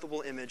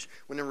acceptable image,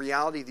 when in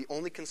reality the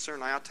only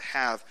concern I ought to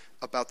have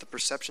about the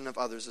perception of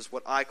others is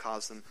what I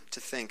cause them to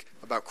think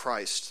about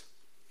Christ.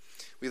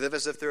 We live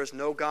as if there is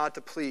no God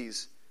to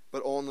please,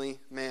 but only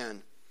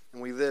man.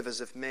 And we live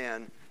as if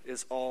man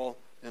is all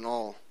in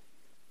all.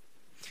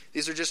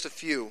 These are just a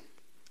few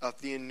of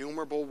the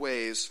innumerable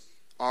ways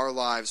our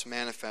lives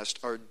manifest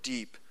our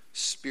deep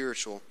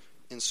spiritual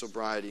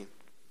insobriety.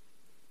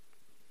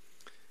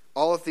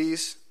 All of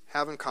these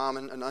have in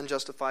common an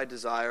unjustified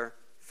desire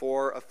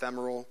for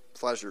ephemeral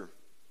pleasure.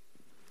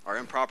 Our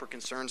improper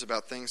concerns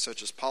about things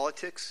such as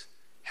politics,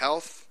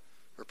 health,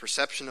 or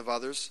perception of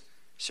others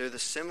share the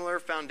similar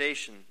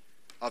foundation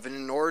of an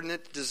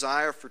inordinate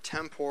desire for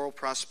temporal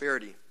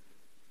prosperity.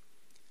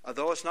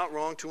 Although it's not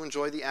wrong to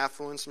enjoy the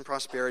affluence and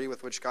prosperity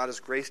with which God has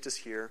graced us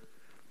here,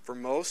 for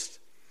most,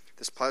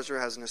 this pleasure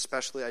has an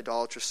especially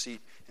idolatrous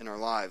seat in our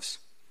lives.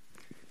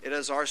 It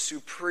is our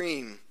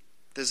supreme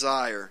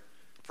desire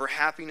for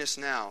happiness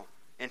now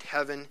and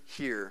heaven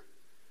here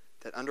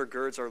that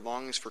undergirds our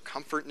longings for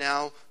comfort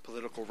now,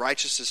 political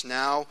righteousness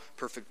now,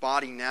 perfect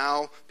body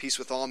now, peace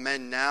with all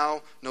men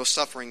now, no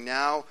suffering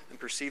now, and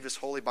perceived as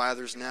holy by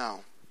others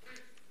now.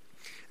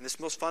 And this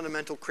most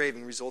fundamental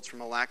craving results from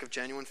a lack of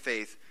genuine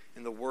faith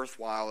in the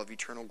worthwhile of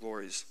eternal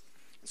glories.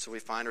 And so we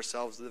find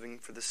ourselves living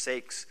for the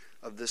sakes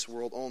of this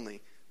world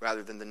only,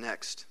 rather than the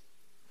next.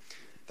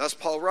 Thus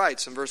Paul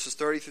writes in verses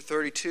 30 through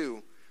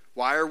 32,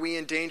 "Why are we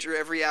in danger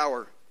every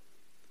hour?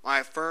 I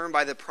affirm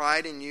by the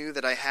pride in you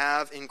that I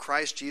have in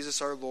Christ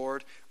Jesus our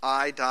Lord,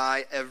 I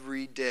die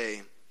every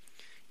day.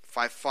 If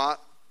I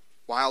fought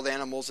wild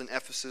animals in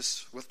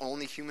Ephesus with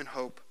only human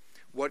hope,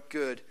 what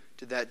good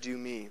did that do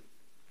me?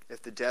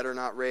 If the dead are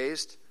not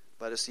raised,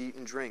 let us eat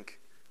and drink,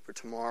 for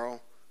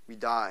tomorrow we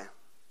die."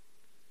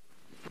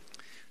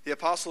 The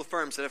apostle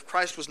affirms that if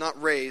Christ was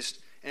not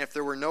raised, and if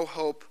there were no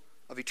hope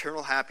of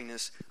eternal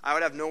happiness, I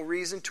would have no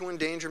reason to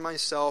endanger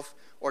myself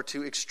or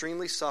to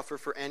extremely suffer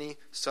for any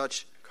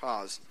such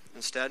cause.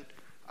 Instead,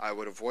 I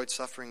would avoid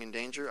suffering and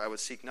danger. I would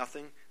seek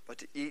nothing but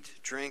to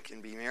eat, drink,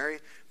 and be merry,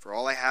 for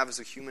all I have is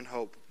a human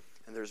hope,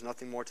 and there is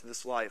nothing more to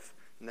this life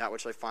than that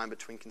which I find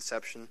between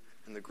conception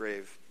and the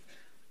grave.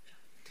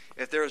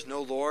 If there is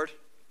no Lord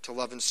to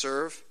love and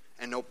serve,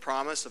 and no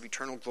promise of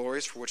eternal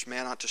glories for which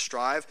man ought to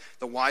strive,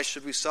 then why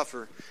should we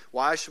suffer?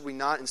 Why should we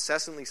not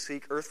incessantly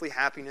seek earthly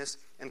happiness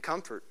and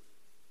comfort?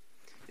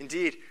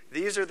 Indeed,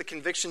 these are the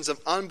convictions of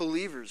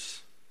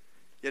unbelievers,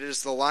 yet it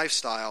is the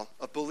lifestyle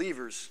of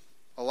believers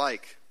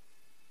alike.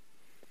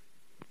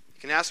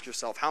 You can ask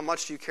yourself, how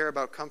much do you care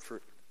about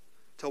comfort?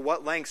 To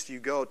what lengths do you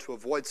go to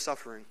avoid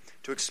suffering,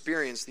 to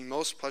experience the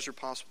most pleasure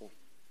possible?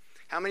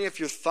 How many of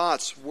your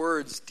thoughts,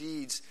 words,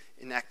 deeds,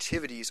 and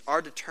activities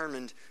are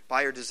determined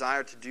by your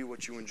desire to do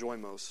what you enjoy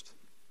most?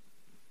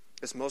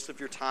 Is most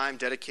of your time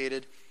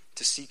dedicated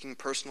to seeking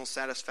personal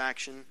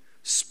satisfaction,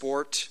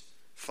 sport,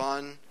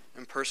 fun,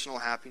 and personal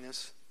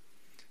happiness?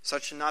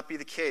 Such should not be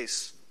the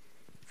case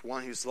for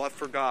one whose love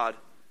for God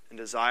and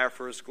desire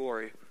for His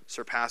glory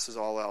surpasses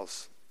all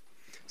else.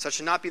 Such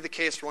should not be the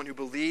case for one who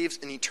believes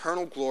in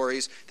eternal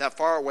glories that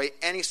far outweigh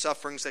any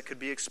sufferings that could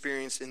be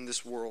experienced in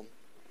this world.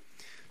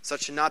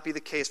 Such should not be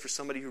the case for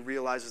somebody who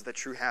realizes that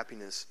true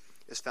happiness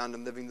is found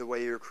in living the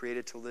way you were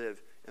created to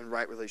live in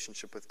right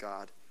relationship with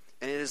God.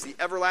 And it is the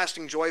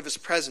everlasting joy of His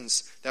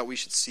presence that we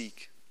should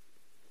seek.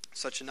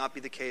 Such should not be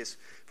the case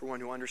for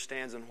one who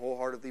understands and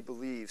wholeheartedly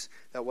believes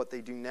that what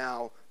they do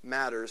now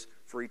matters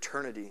for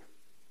eternity.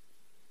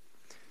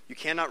 You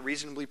cannot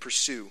reasonably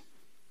pursue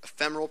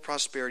ephemeral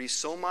prosperity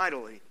so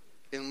mightily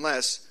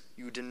unless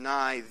you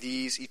deny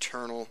these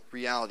eternal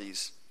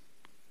realities.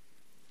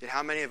 Yet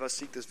how many of us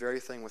seek this very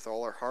thing with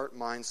all our heart,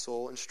 mind,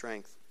 soul, and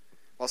strength,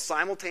 while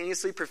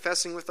simultaneously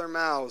professing with our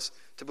mouths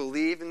to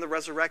believe in the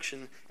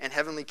resurrection and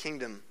heavenly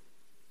kingdom?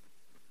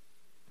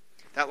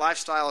 That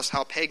lifestyle is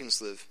how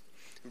pagans live.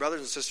 And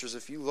brothers and sisters,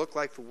 if you look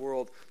like the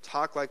world,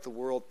 talk like the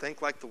world,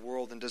 think like the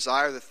world, and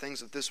desire the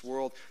things of this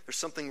world, there's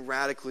something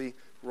radically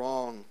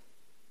wrong.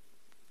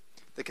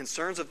 The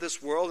concerns of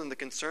this world and the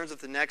concerns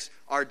of the next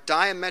are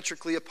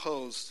diametrically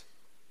opposed,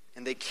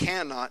 and they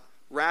cannot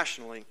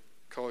rationally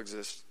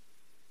coexist.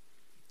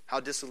 How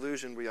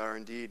disillusioned we are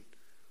indeed.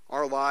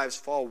 Our lives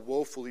fall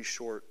woefully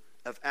short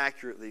of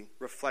accurately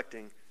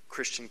reflecting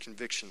Christian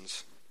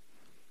convictions.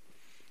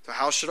 So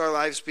how should our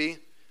lives be?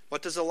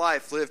 What does a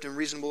life lived in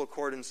reasonable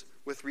accordance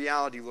with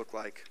reality look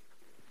like?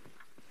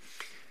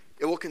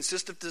 It will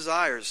consist of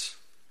desires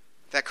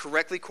that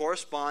correctly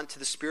correspond to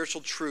the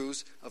spiritual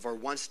truths of our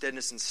once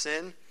deadness in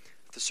sin,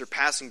 the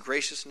surpassing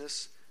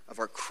graciousness of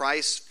our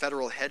Christ's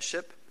federal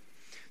headship,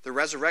 the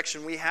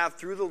resurrection we have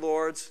through the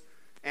Lord's,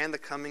 and the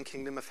coming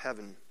kingdom of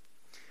heaven.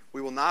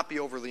 We will not be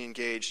overly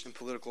engaged in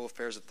political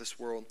affairs of this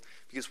world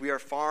because we are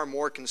far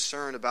more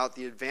concerned about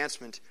the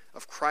advancement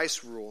of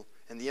Christ's rule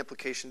and the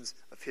implications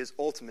of his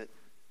ultimate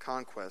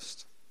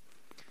conquest.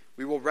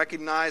 We will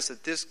recognize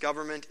that this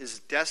government is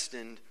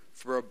destined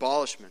for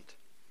abolishment.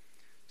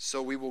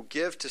 So we will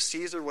give to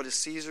Caesar what is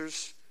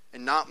Caesar's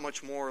and not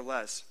much more or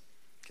less,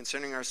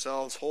 concerning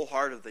ourselves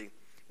wholeheartedly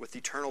with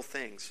eternal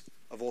things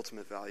of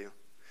ultimate value.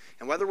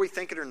 And whether we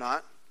think it or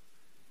not,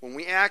 when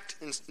we act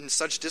in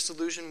such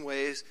disillusioned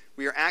ways,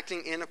 we are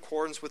acting in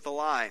accordance with the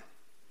lie,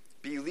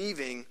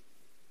 believing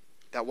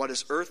that what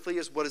is earthly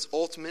is what is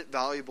ultimate,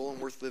 valuable,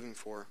 and worth living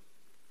for,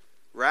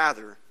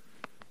 rather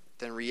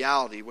than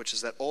reality, which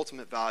is that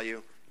ultimate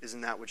value is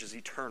in that which is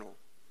eternal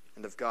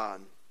and of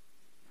God.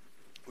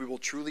 We will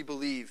truly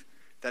believe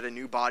that a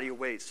new body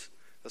awaits,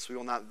 thus we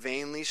will not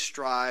vainly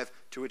strive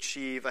to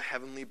achieve a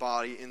heavenly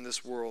body in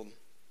this world.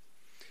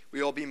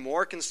 We will be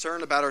more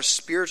concerned about our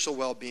spiritual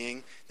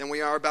well-being than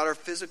we are about our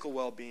physical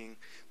well-being.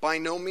 By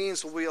no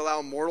means will we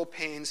allow mortal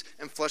pains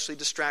and fleshly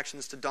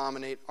distractions to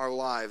dominate our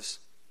lives.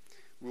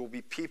 We will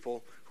be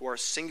people who are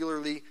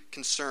singularly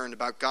concerned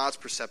about God's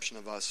perception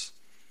of us,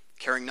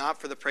 caring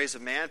not for the praise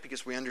of man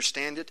because we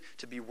understand it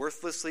to be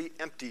worthlessly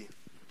empty.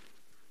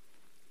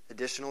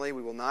 Additionally,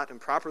 we will not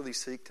improperly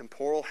seek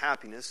temporal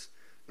happiness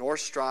nor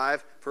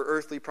strive for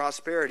earthly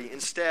prosperity.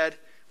 Instead,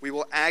 we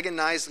will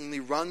agonizingly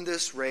run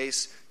this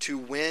race to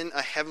win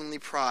a heavenly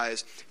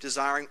prize,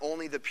 desiring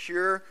only the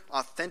pure,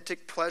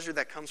 authentic pleasure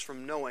that comes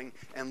from knowing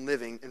and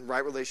living in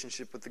right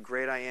relationship with the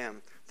great I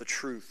am, the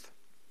truth.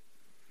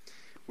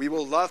 We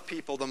will love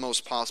people the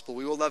most possible.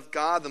 We will love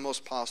God the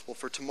most possible.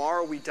 For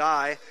tomorrow we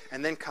die,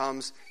 and then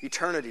comes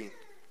eternity.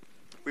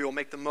 We will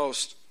make the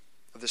most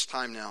of this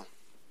time now.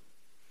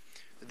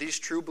 These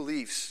true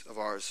beliefs of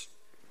ours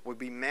will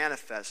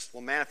manifest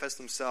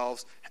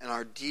themselves in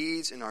our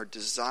deeds, in our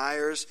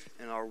desires,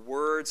 in our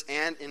words,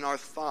 and in our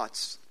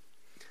thoughts.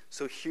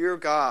 So hear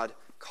God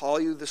call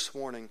you this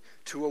morning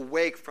to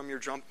awake from your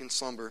drunken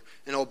slumber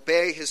and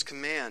obey his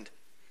command.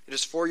 It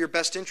is for your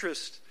best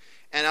interest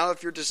and out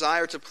of your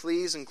desire to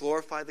please and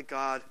glorify the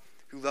God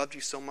who loved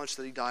you so much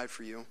that he died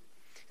for you.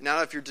 And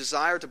out of your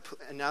desire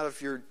and out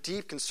of your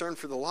deep concern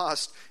for the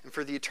lost and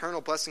for the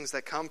eternal blessings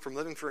that come from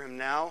living for him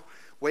now,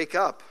 wake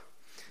up.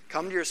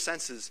 Come to your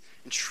senses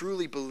and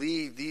truly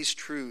believe these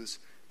truths.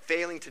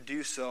 Failing to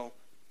do so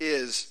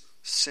is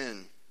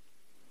sin.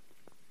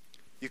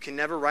 You can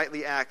never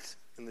rightly act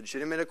in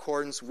legitimate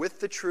accordance with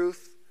the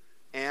truth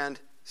and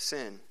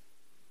sin.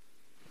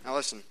 Now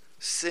listen,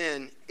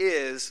 sin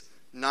is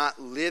not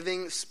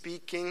living,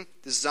 speaking,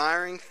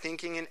 desiring,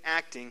 thinking, and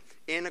acting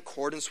in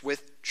accordance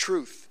with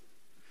truth.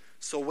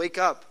 So wake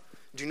up.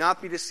 Do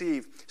not be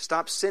deceived.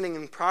 Stop sinning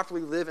and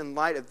properly live in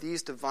light of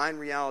these divine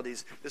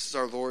realities. This is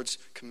our Lord's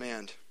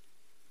command.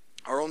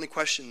 Our only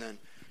question then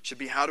should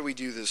be, how do we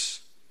do this?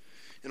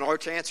 In order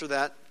to answer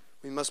that,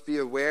 we must be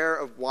aware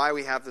of why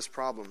we have this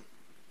problem.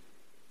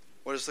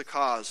 What is the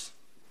cause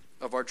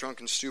of our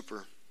drunken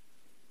stupor?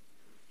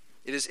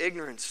 It is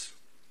ignorance.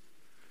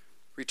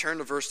 Return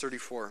to verse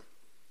 34.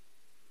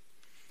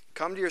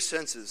 Come to your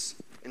senses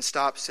and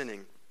stop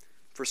sinning,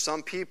 for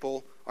some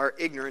people are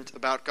ignorant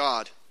about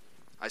God.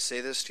 I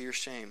say this to your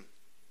shame.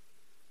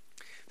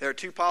 There are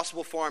two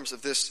possible forms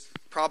of this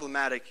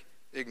problematic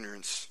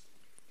ignorance.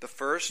 The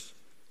first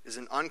is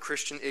an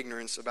unchristian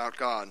ignorance about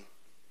God.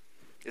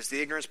 It's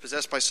the ignorance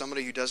possessed by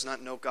somebody who does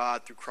not know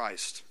God through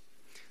Christ.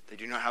 They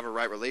do not have a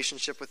right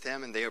relationship with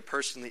him, and they are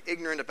personally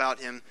ignorant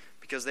about him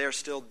because they are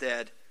still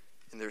dead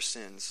in their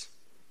sins.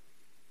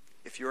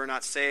 If you are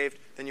not saved,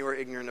 then you are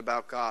ignorant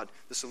about God.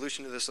 The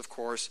solution to this, of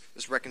course,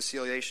 is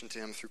reconciliation to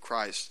him through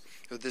Christ.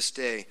 So this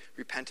day,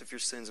 repent of your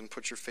sins and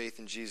put your faith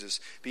in Jesus.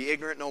 Be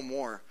ignorant no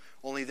more.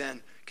 Only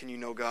then can you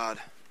know God.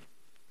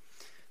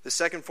 The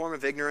second form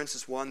of ignorance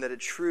is one that a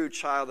true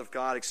child of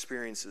God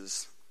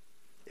experiences.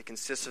 It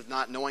consists of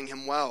not knowing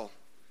him well,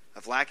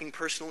 of lacking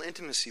personal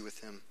intimacy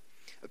with him,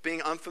 of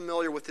being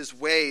unfamiliar with his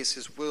ways,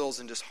 his wills,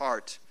 and his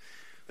heart.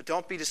 But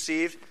don't be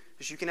deceived,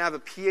 because you can have a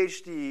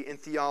PhD in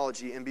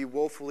theology and be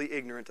woefully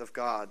ignorant of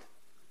God.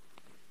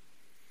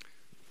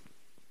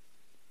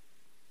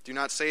 Do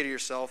not say to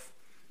yourself,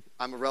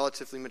 I'm a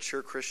relatively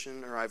mature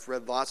Christian, or I've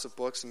read lots of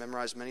books and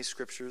memorized many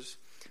scriptures.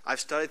 I've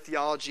studied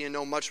theology and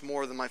know much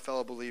more than my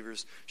fellow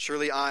believers.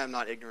 Surely I am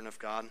not ignorant of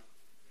God.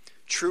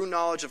 True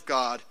knowledge of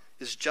God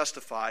is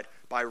justified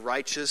by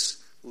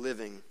righteous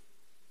living.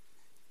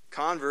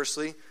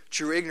 Conversely,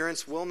 true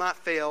ignorance will not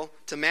fail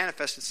to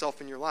manifest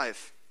itself in your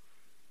life.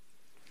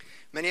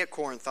 Many at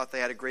Corinth thought they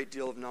had a great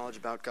deal of knowledge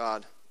about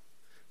God,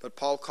 but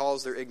Paul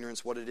calls their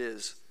ignorance what it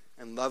is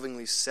and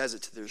lovingly says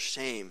it to their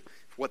shame.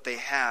 What they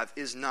have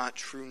is not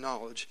true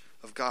knowledge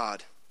of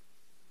God.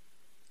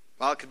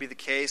 While it could be the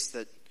case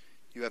that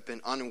you have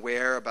been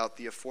unaware about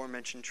the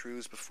aforementioned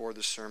truths before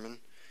the sermon,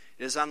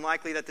 it is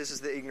unlikely that this is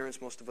the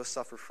ignorance most of us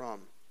suffer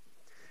from.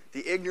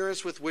 The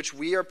ignorance with which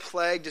we are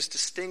plagued is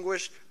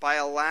distinguished by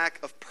a lack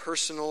of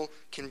personal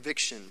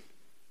conviction.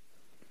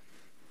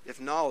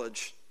 If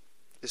knowledge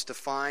is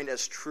defined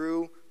as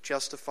true,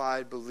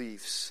 justified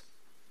beliefs,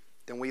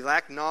 then we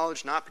lack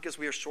knowledge not because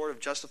we are short of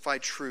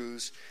justified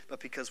truths, but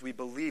because we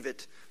believe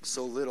it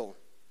so little.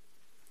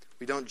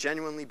 We don't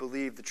genuinely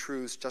believe the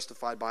truths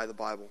justified by the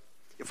Bible.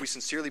 If we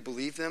sincerely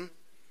believe them,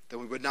 then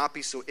we would not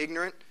be so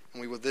ignorant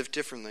and we would live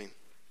differently.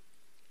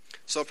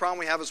 So the problem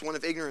we have is one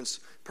of ignorance,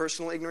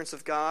 personal ignorance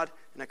of God,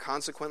 and a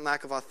consequent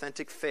lack of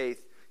authentic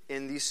faith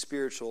in these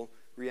spiritual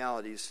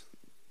realities.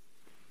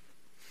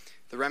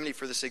 The remedy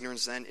for this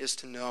ignorance, then, is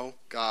to know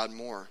God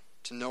more,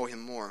 to know Him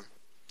more.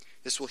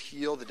 This will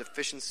heal the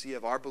deficiency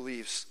of our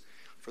beliefs,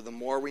 for the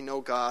more we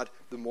know God,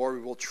 the more we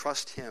will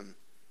trust Him.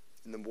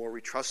 And the more we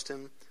trust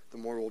Him, the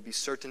more we will be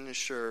certain and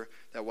sure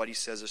that what He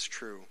says is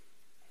true.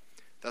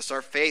 Thus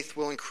our faith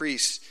will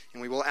increase,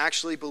 and we will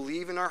actually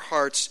believe in our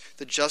hearts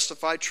the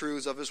justified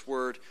truths of His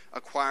Word,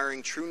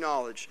 acquiring true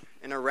knowledge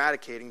and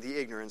eradicating the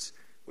ignorance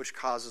which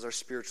causes our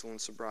spiritual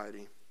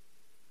insobriety.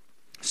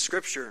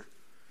 Scripture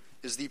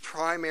is the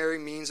primary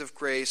means of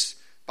grace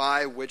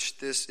by which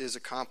this is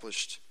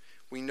accomplished.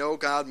 We know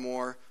God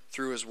more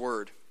through His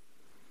Word.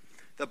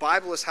 The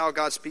Bible is how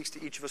God speaks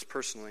to each of us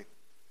personally.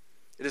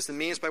 It is the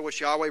means by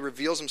which Yahweh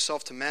reveals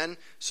Himself to men,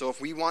 so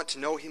if we want to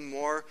know Him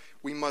more,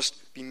 we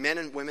must be men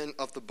and women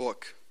of the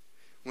book.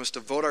 We must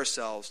devote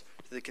ourselves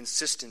to the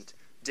consistent,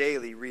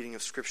 daily reading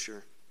of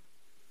Scripture.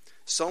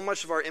 So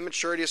much of our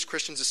immaturity as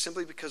Christians is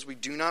simply because we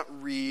do not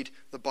read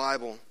the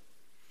Bible.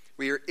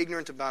 We are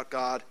ignorant about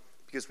God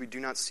because we do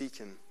not seek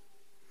Him.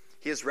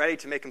 He is ready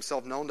to make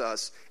Himself known to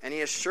us, and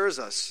He assures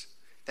us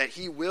that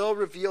He will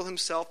reveal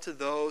Himself to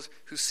those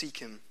who seek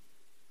Him.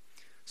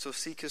 So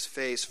seek His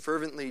face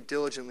fervently,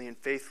 diligently, and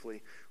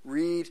faithfully.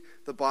 Read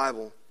the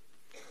Bible.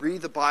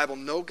 Read the Bible.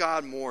 Know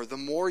God more. The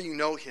more you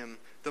know Him,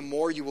 the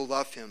more you will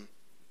love Him.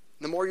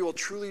 The more you will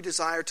truly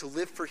desire to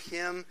live for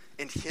Him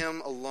and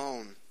Him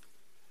alone.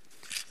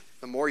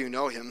 The more you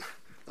know Him,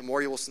 the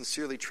more you will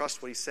sincerely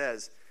trust what He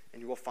says,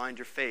 and you will find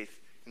your faith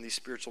in these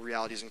spiritual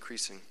realities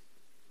increasing.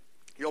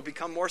 You'll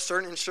become more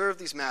certain and sure of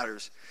these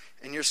matters,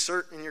 and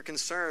your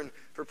concern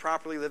for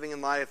properly living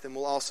in life then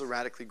will also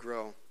radically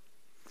grow.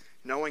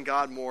 Knowing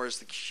God more is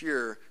the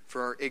cure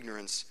for our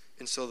ignorance,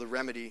 and so the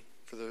remedy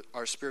for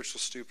our spiritual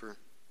stupor.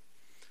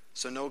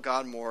 So know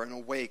God more and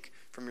awake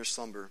from your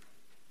slumber.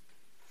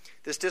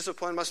 This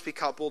discipline must be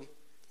coupled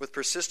with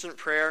persistent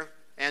prayer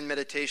and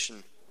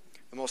meditation.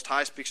 The Most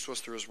High speaks to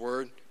us through His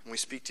Word, and we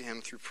speak to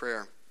Him through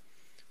prayer.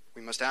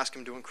 We must ask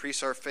Him to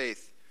increase our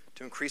faith,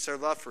 to increase our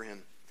love for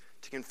Him,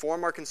 to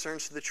conform our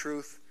concerns to the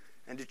truth,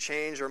 and to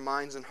change our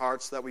minds and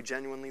hearts so that we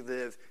genuinely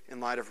live in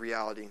light of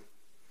reality.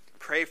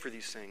 Pray for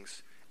these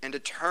things, and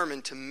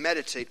determine to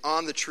meditate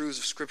on the truths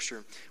of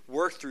Scripture.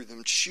 Work through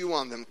them, chew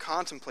on them,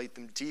 contemplate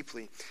them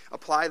deeply.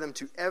 Apply them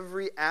to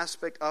every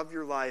aspect of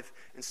your life,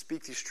 and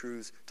speak these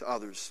truths to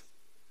others.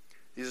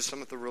 These are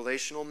some of the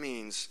relational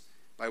means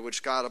by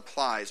which God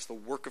applies the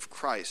work of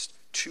Christ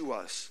to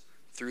us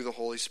through the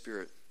Holy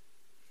Spirit,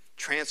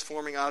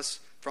 transforming us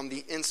from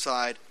the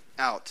inside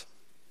out.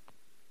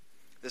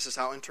 This is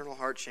how internal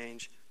heart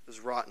change is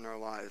wrought in our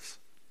lives.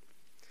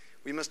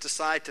 We must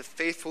decide to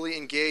faithfully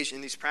engage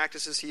in these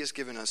practices He has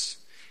given us.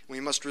 We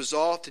must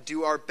resolve to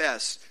do our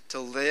best to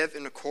live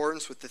in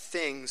accordance with the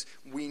things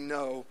we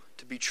know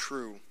to be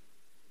true.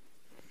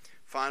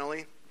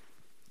 Finally,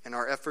 in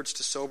our efforts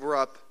to sober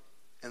up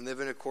and live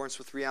in accordance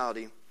with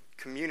reality,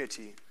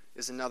 community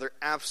is another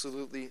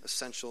absolutely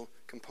essential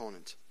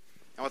component.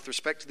 Now, with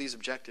respect to these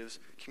objectives,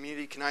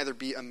 community can either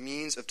be a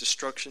means of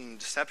destruction and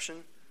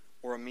deception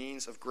or a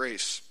means of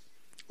grace.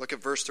 Look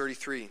at verse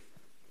 33.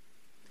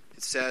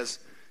 It says,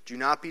 "Do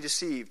not be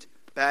deceived.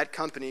 Bad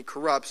company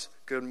corrupts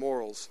good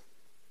morals."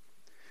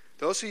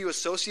 Those who you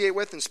associate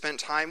with and spend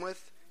time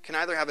with can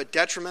either have a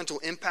detrimental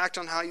impact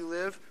on how you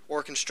live or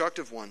a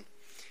constructive one.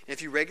 And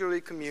if you regularly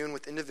commune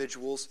with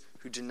individuals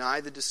who deny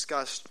the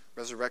discussed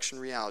resurrection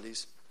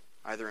realities,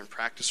 either in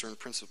practice or in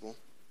principle,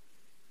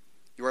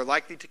 you are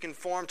likely to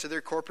conform to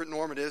their corporate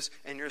normatives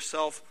and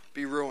yourself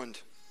be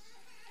ruined.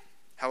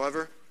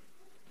 However,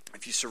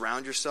 if you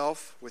surround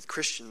yourself with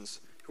Christians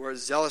who are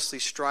zealously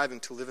striving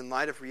to live in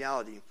light of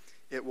reality,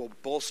 it will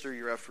bolster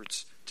your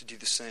efforts to do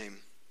the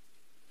same.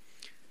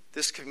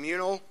 This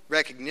communal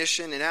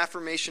recognition and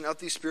affirmation of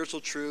these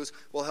spiritual truths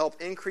will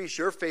help increase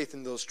your faith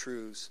in those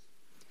truths.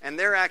 and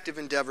their active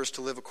endeavors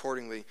to live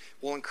accordingly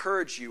will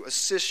encourage you,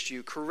 assist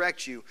you,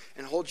 correct you,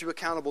 and hold you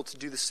accountable to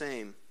do the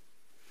same.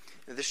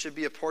 And this should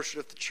be a portrait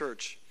of the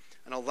church,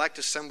 an elect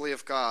assembly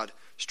of God,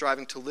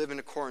 striving to live in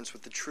accordance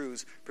with the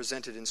truths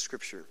presented in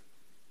Scripture.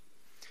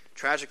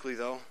 Tragically,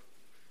 though,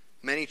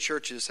 many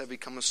churches have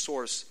become a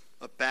source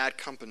of bad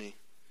company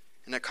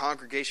and a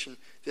congregation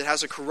that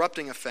has a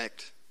corrupting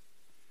effect.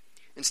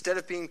 Instead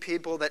of being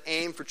people that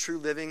aim for true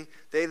living,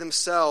 they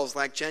themselves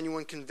lack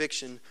genuine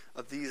conviction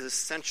of these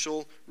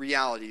essential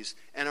realities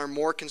and are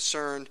more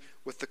concerned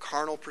with the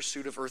carnal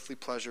pursuit of earthly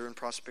pleasure and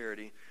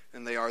prosperity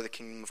than they are the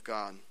kingdom of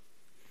God.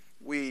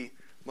 We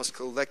must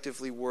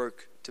collectively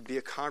work to be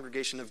a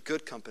congregation of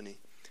good company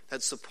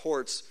that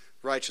supports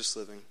righteous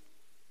living.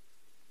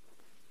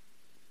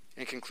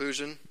 In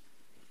conclusion,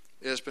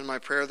 it has been my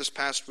prayer this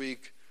past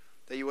week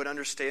that you would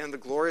understand the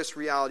glorious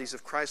realities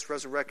of Christ's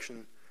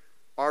resurrection,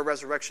 our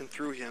resurrection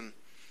through him,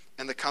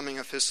 and the coming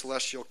of his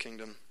celestial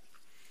kingdom.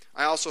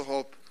 I also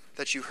hope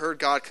that you heard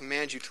God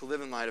command you to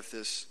live in light of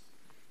this,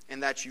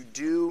 and that you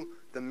do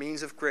the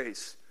means of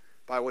grace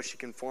by which he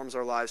conforms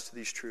our lives to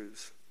these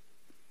truths.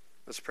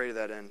 Let's pray to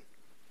that end.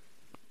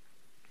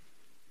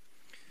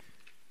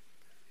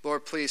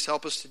 Lord, please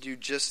help us to do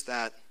just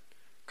that.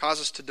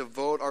 Cause us to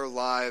devote our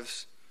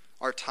lives,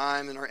 our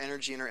time, and our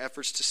energy and our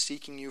efforts to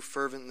seeking you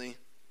fervently.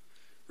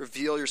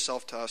 Reveal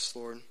yourself to us,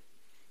 Lord.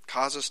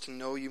 Cause us to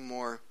know you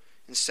more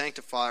and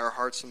sanctify our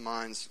hearts and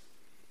minds.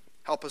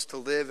 Help us to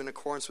live in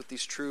accordance with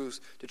these truths,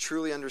 to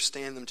truly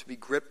understand them, to be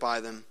gripped by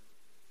them.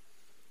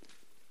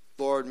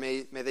 Lord,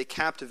 may they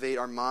captivate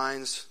our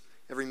minds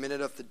every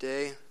minute of the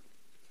day.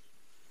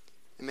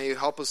 And may you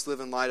help us live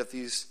in light of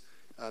these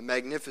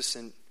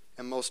magnificent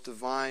and most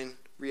divine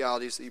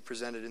realities that you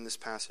presented in this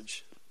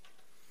passage.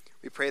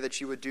 We pray that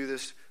you would do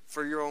this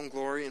for your own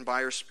glory and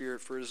by your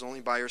Spirit, for it is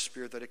only by your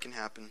Spirit that it can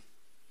happen.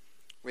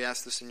 We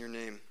ask this in your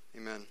name.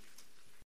 Amen.